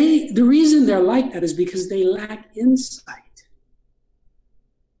 the reason they're like that is because they lack insight.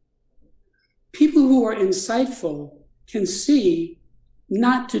 People who are insightful can see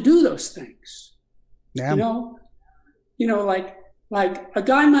not to do those things. Yeah. You know, like a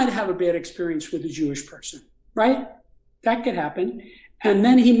guy might have a bad experience with a Jewish person, right? That could happen. And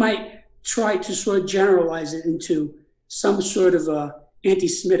then he might try to sort of generalize it into some sort of a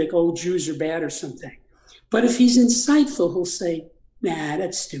anti-Semitic, oh, Jews are bad or something. But if he's insightful, he'll say, nah,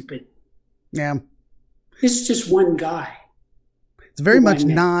 that's stupid. Yeah. It's just one guy. It's very much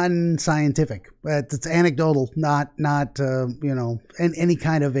non-scientific. It's anecdotal, not you know, any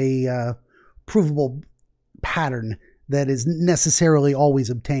kind of a provable pattern that is necessarily always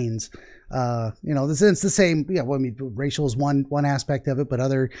obtains. You know, it's the same. Yeah, well, I mean, racial is one aspect of it, but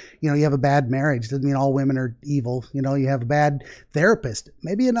other, you know, you have a bad marriage doesn't mean all women are evil. You know, you have a bad therapist,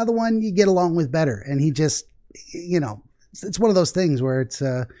 maybe another one you get along with better, and he just, you know, it's one of those things where it's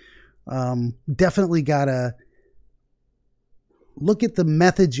definitely gotta look at the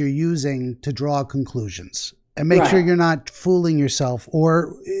methods you're using to draw conclusions and make sure you're not fooling yourself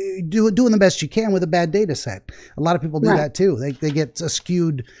or doing the best you can with a bad data set. A lot of people do that too. They get a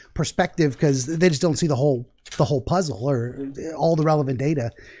skewed perspective because they just don't see the whole puzzle or all the relevant data.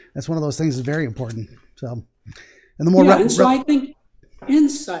 That's one of those things that's very important. So, and the more, and so I think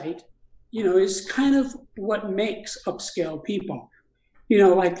insight, you know, is kind of what makes upscale people. You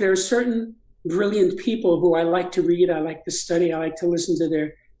know, like there are certain brilliant people who I like to read, I like to study, I like to listen to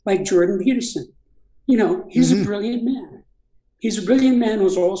like Jordan Peterson. You know, he's a brilliant man. He's a brilliant man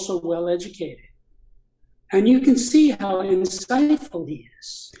who's also well educated. And you can see how insightful he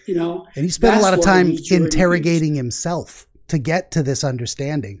is, you know. And he spent a lot of time interrogating himself to get to this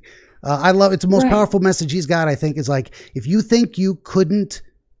understanding. I love it's the most powerful message he's got, I think, is like, if you think you couldn't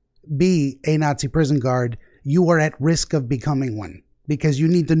be a Nazi prison guard, you are at risk of becoming one. Because you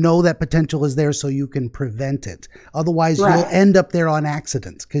need to know that potential is there so you can prevent it. Otherwise, you'll end up there on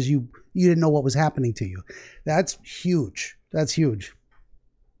accident because you didn't know what was happening to you. That's huge. That's huge.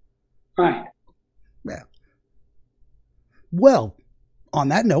 Right. Yeah. Well, on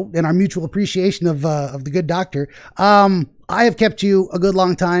that note, and our mutual appreciation of the good doctor, I have kept you a good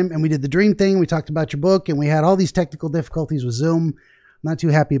long time, and we did the dream thing. We talked about your book, and we had all these technical difficulties with Zoom. Not too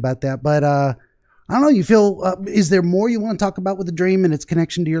happy about that, but I don't know. You feel, is there more you want to talk about with the dream and its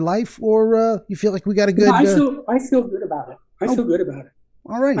connection to your life, or you feel like we got a good? No, I feel good about it. I feel good about it.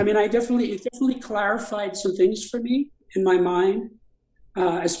 All right. I mean, it definitely clarified some things for me in my mind,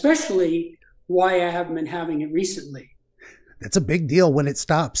 especially why I haven't been having it recently. That's a big deal when it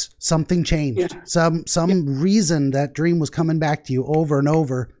stops. Something changed. Yeah. Some reason that dream was coming back to you over and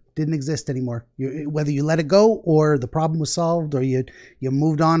over didn't exist anymore. Whether you let it go or the problem was solved or you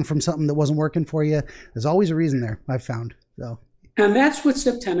moved on from something that wasn't working for you, there's always a reason there, I've found. So, and that's what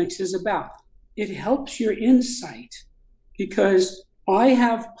Septemics is about. It helps your insight because I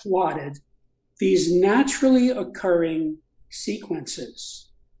have plotted these naturally occurring sequences.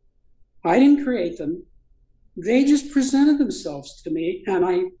 I didn't create them. They just presented themselves to me, and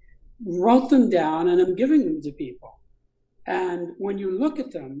I wrote them down, and I'm giving them to people. And when you look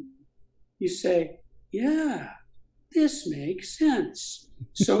at them, you say, yeah, this makes sense.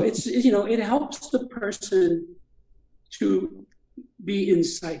 So it's, it helps the person to be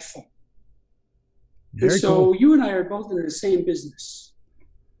insightful. Very and so cool. You and I are both in the same business.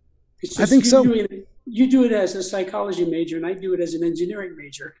 It's just I think so. You do it as a psychology major, and I do it as an engineering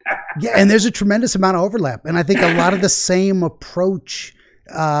major. Yeah, and there's a tremendous amount of overlap. And I think a lot of the same approach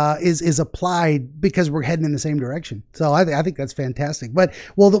is applied because we're heading in the same direction. So I think that's fantastic. But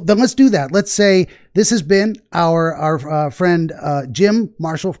then let's do that. Let's say this has been our friend Jim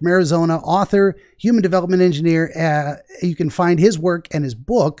Marshall from Arizona, author, human development engineer. You can find his work and his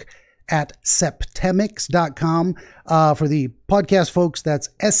book at septemics.com. For the podcast folks, that's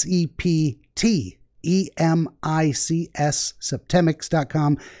SEPTEMICS,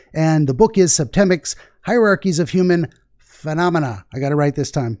 septemics.com. And the book is Septemics, Hierarchies of Human Phenomena. I got it right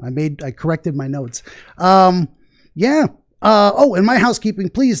this time. I corrected my notes. Yeah. And my housekeeping,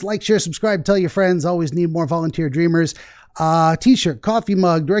 please like, share, subscribe, tell your friends. Always need more volunteer dreamers. T-shirt, coffee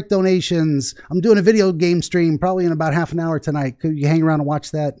mug, direct donations. I'm doing a video game stream probably in about half an hour tonight. Could you hang around and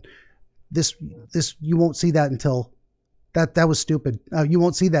watch that? This you won't see that until that was stupid. You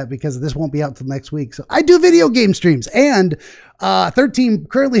won't see that because this won't be out till next week. So I do video game streams and 13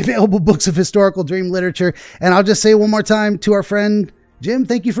 currently available books of historical dream literature. And I'll just say one more time to our friend Jim,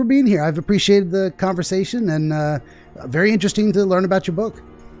 thank you for being here. I've appreciated the conversation and very interesting to learn about your book.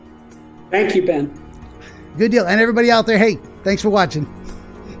 Thank you, Ben. Good deal. And everybody out there, hey, thanks for watching.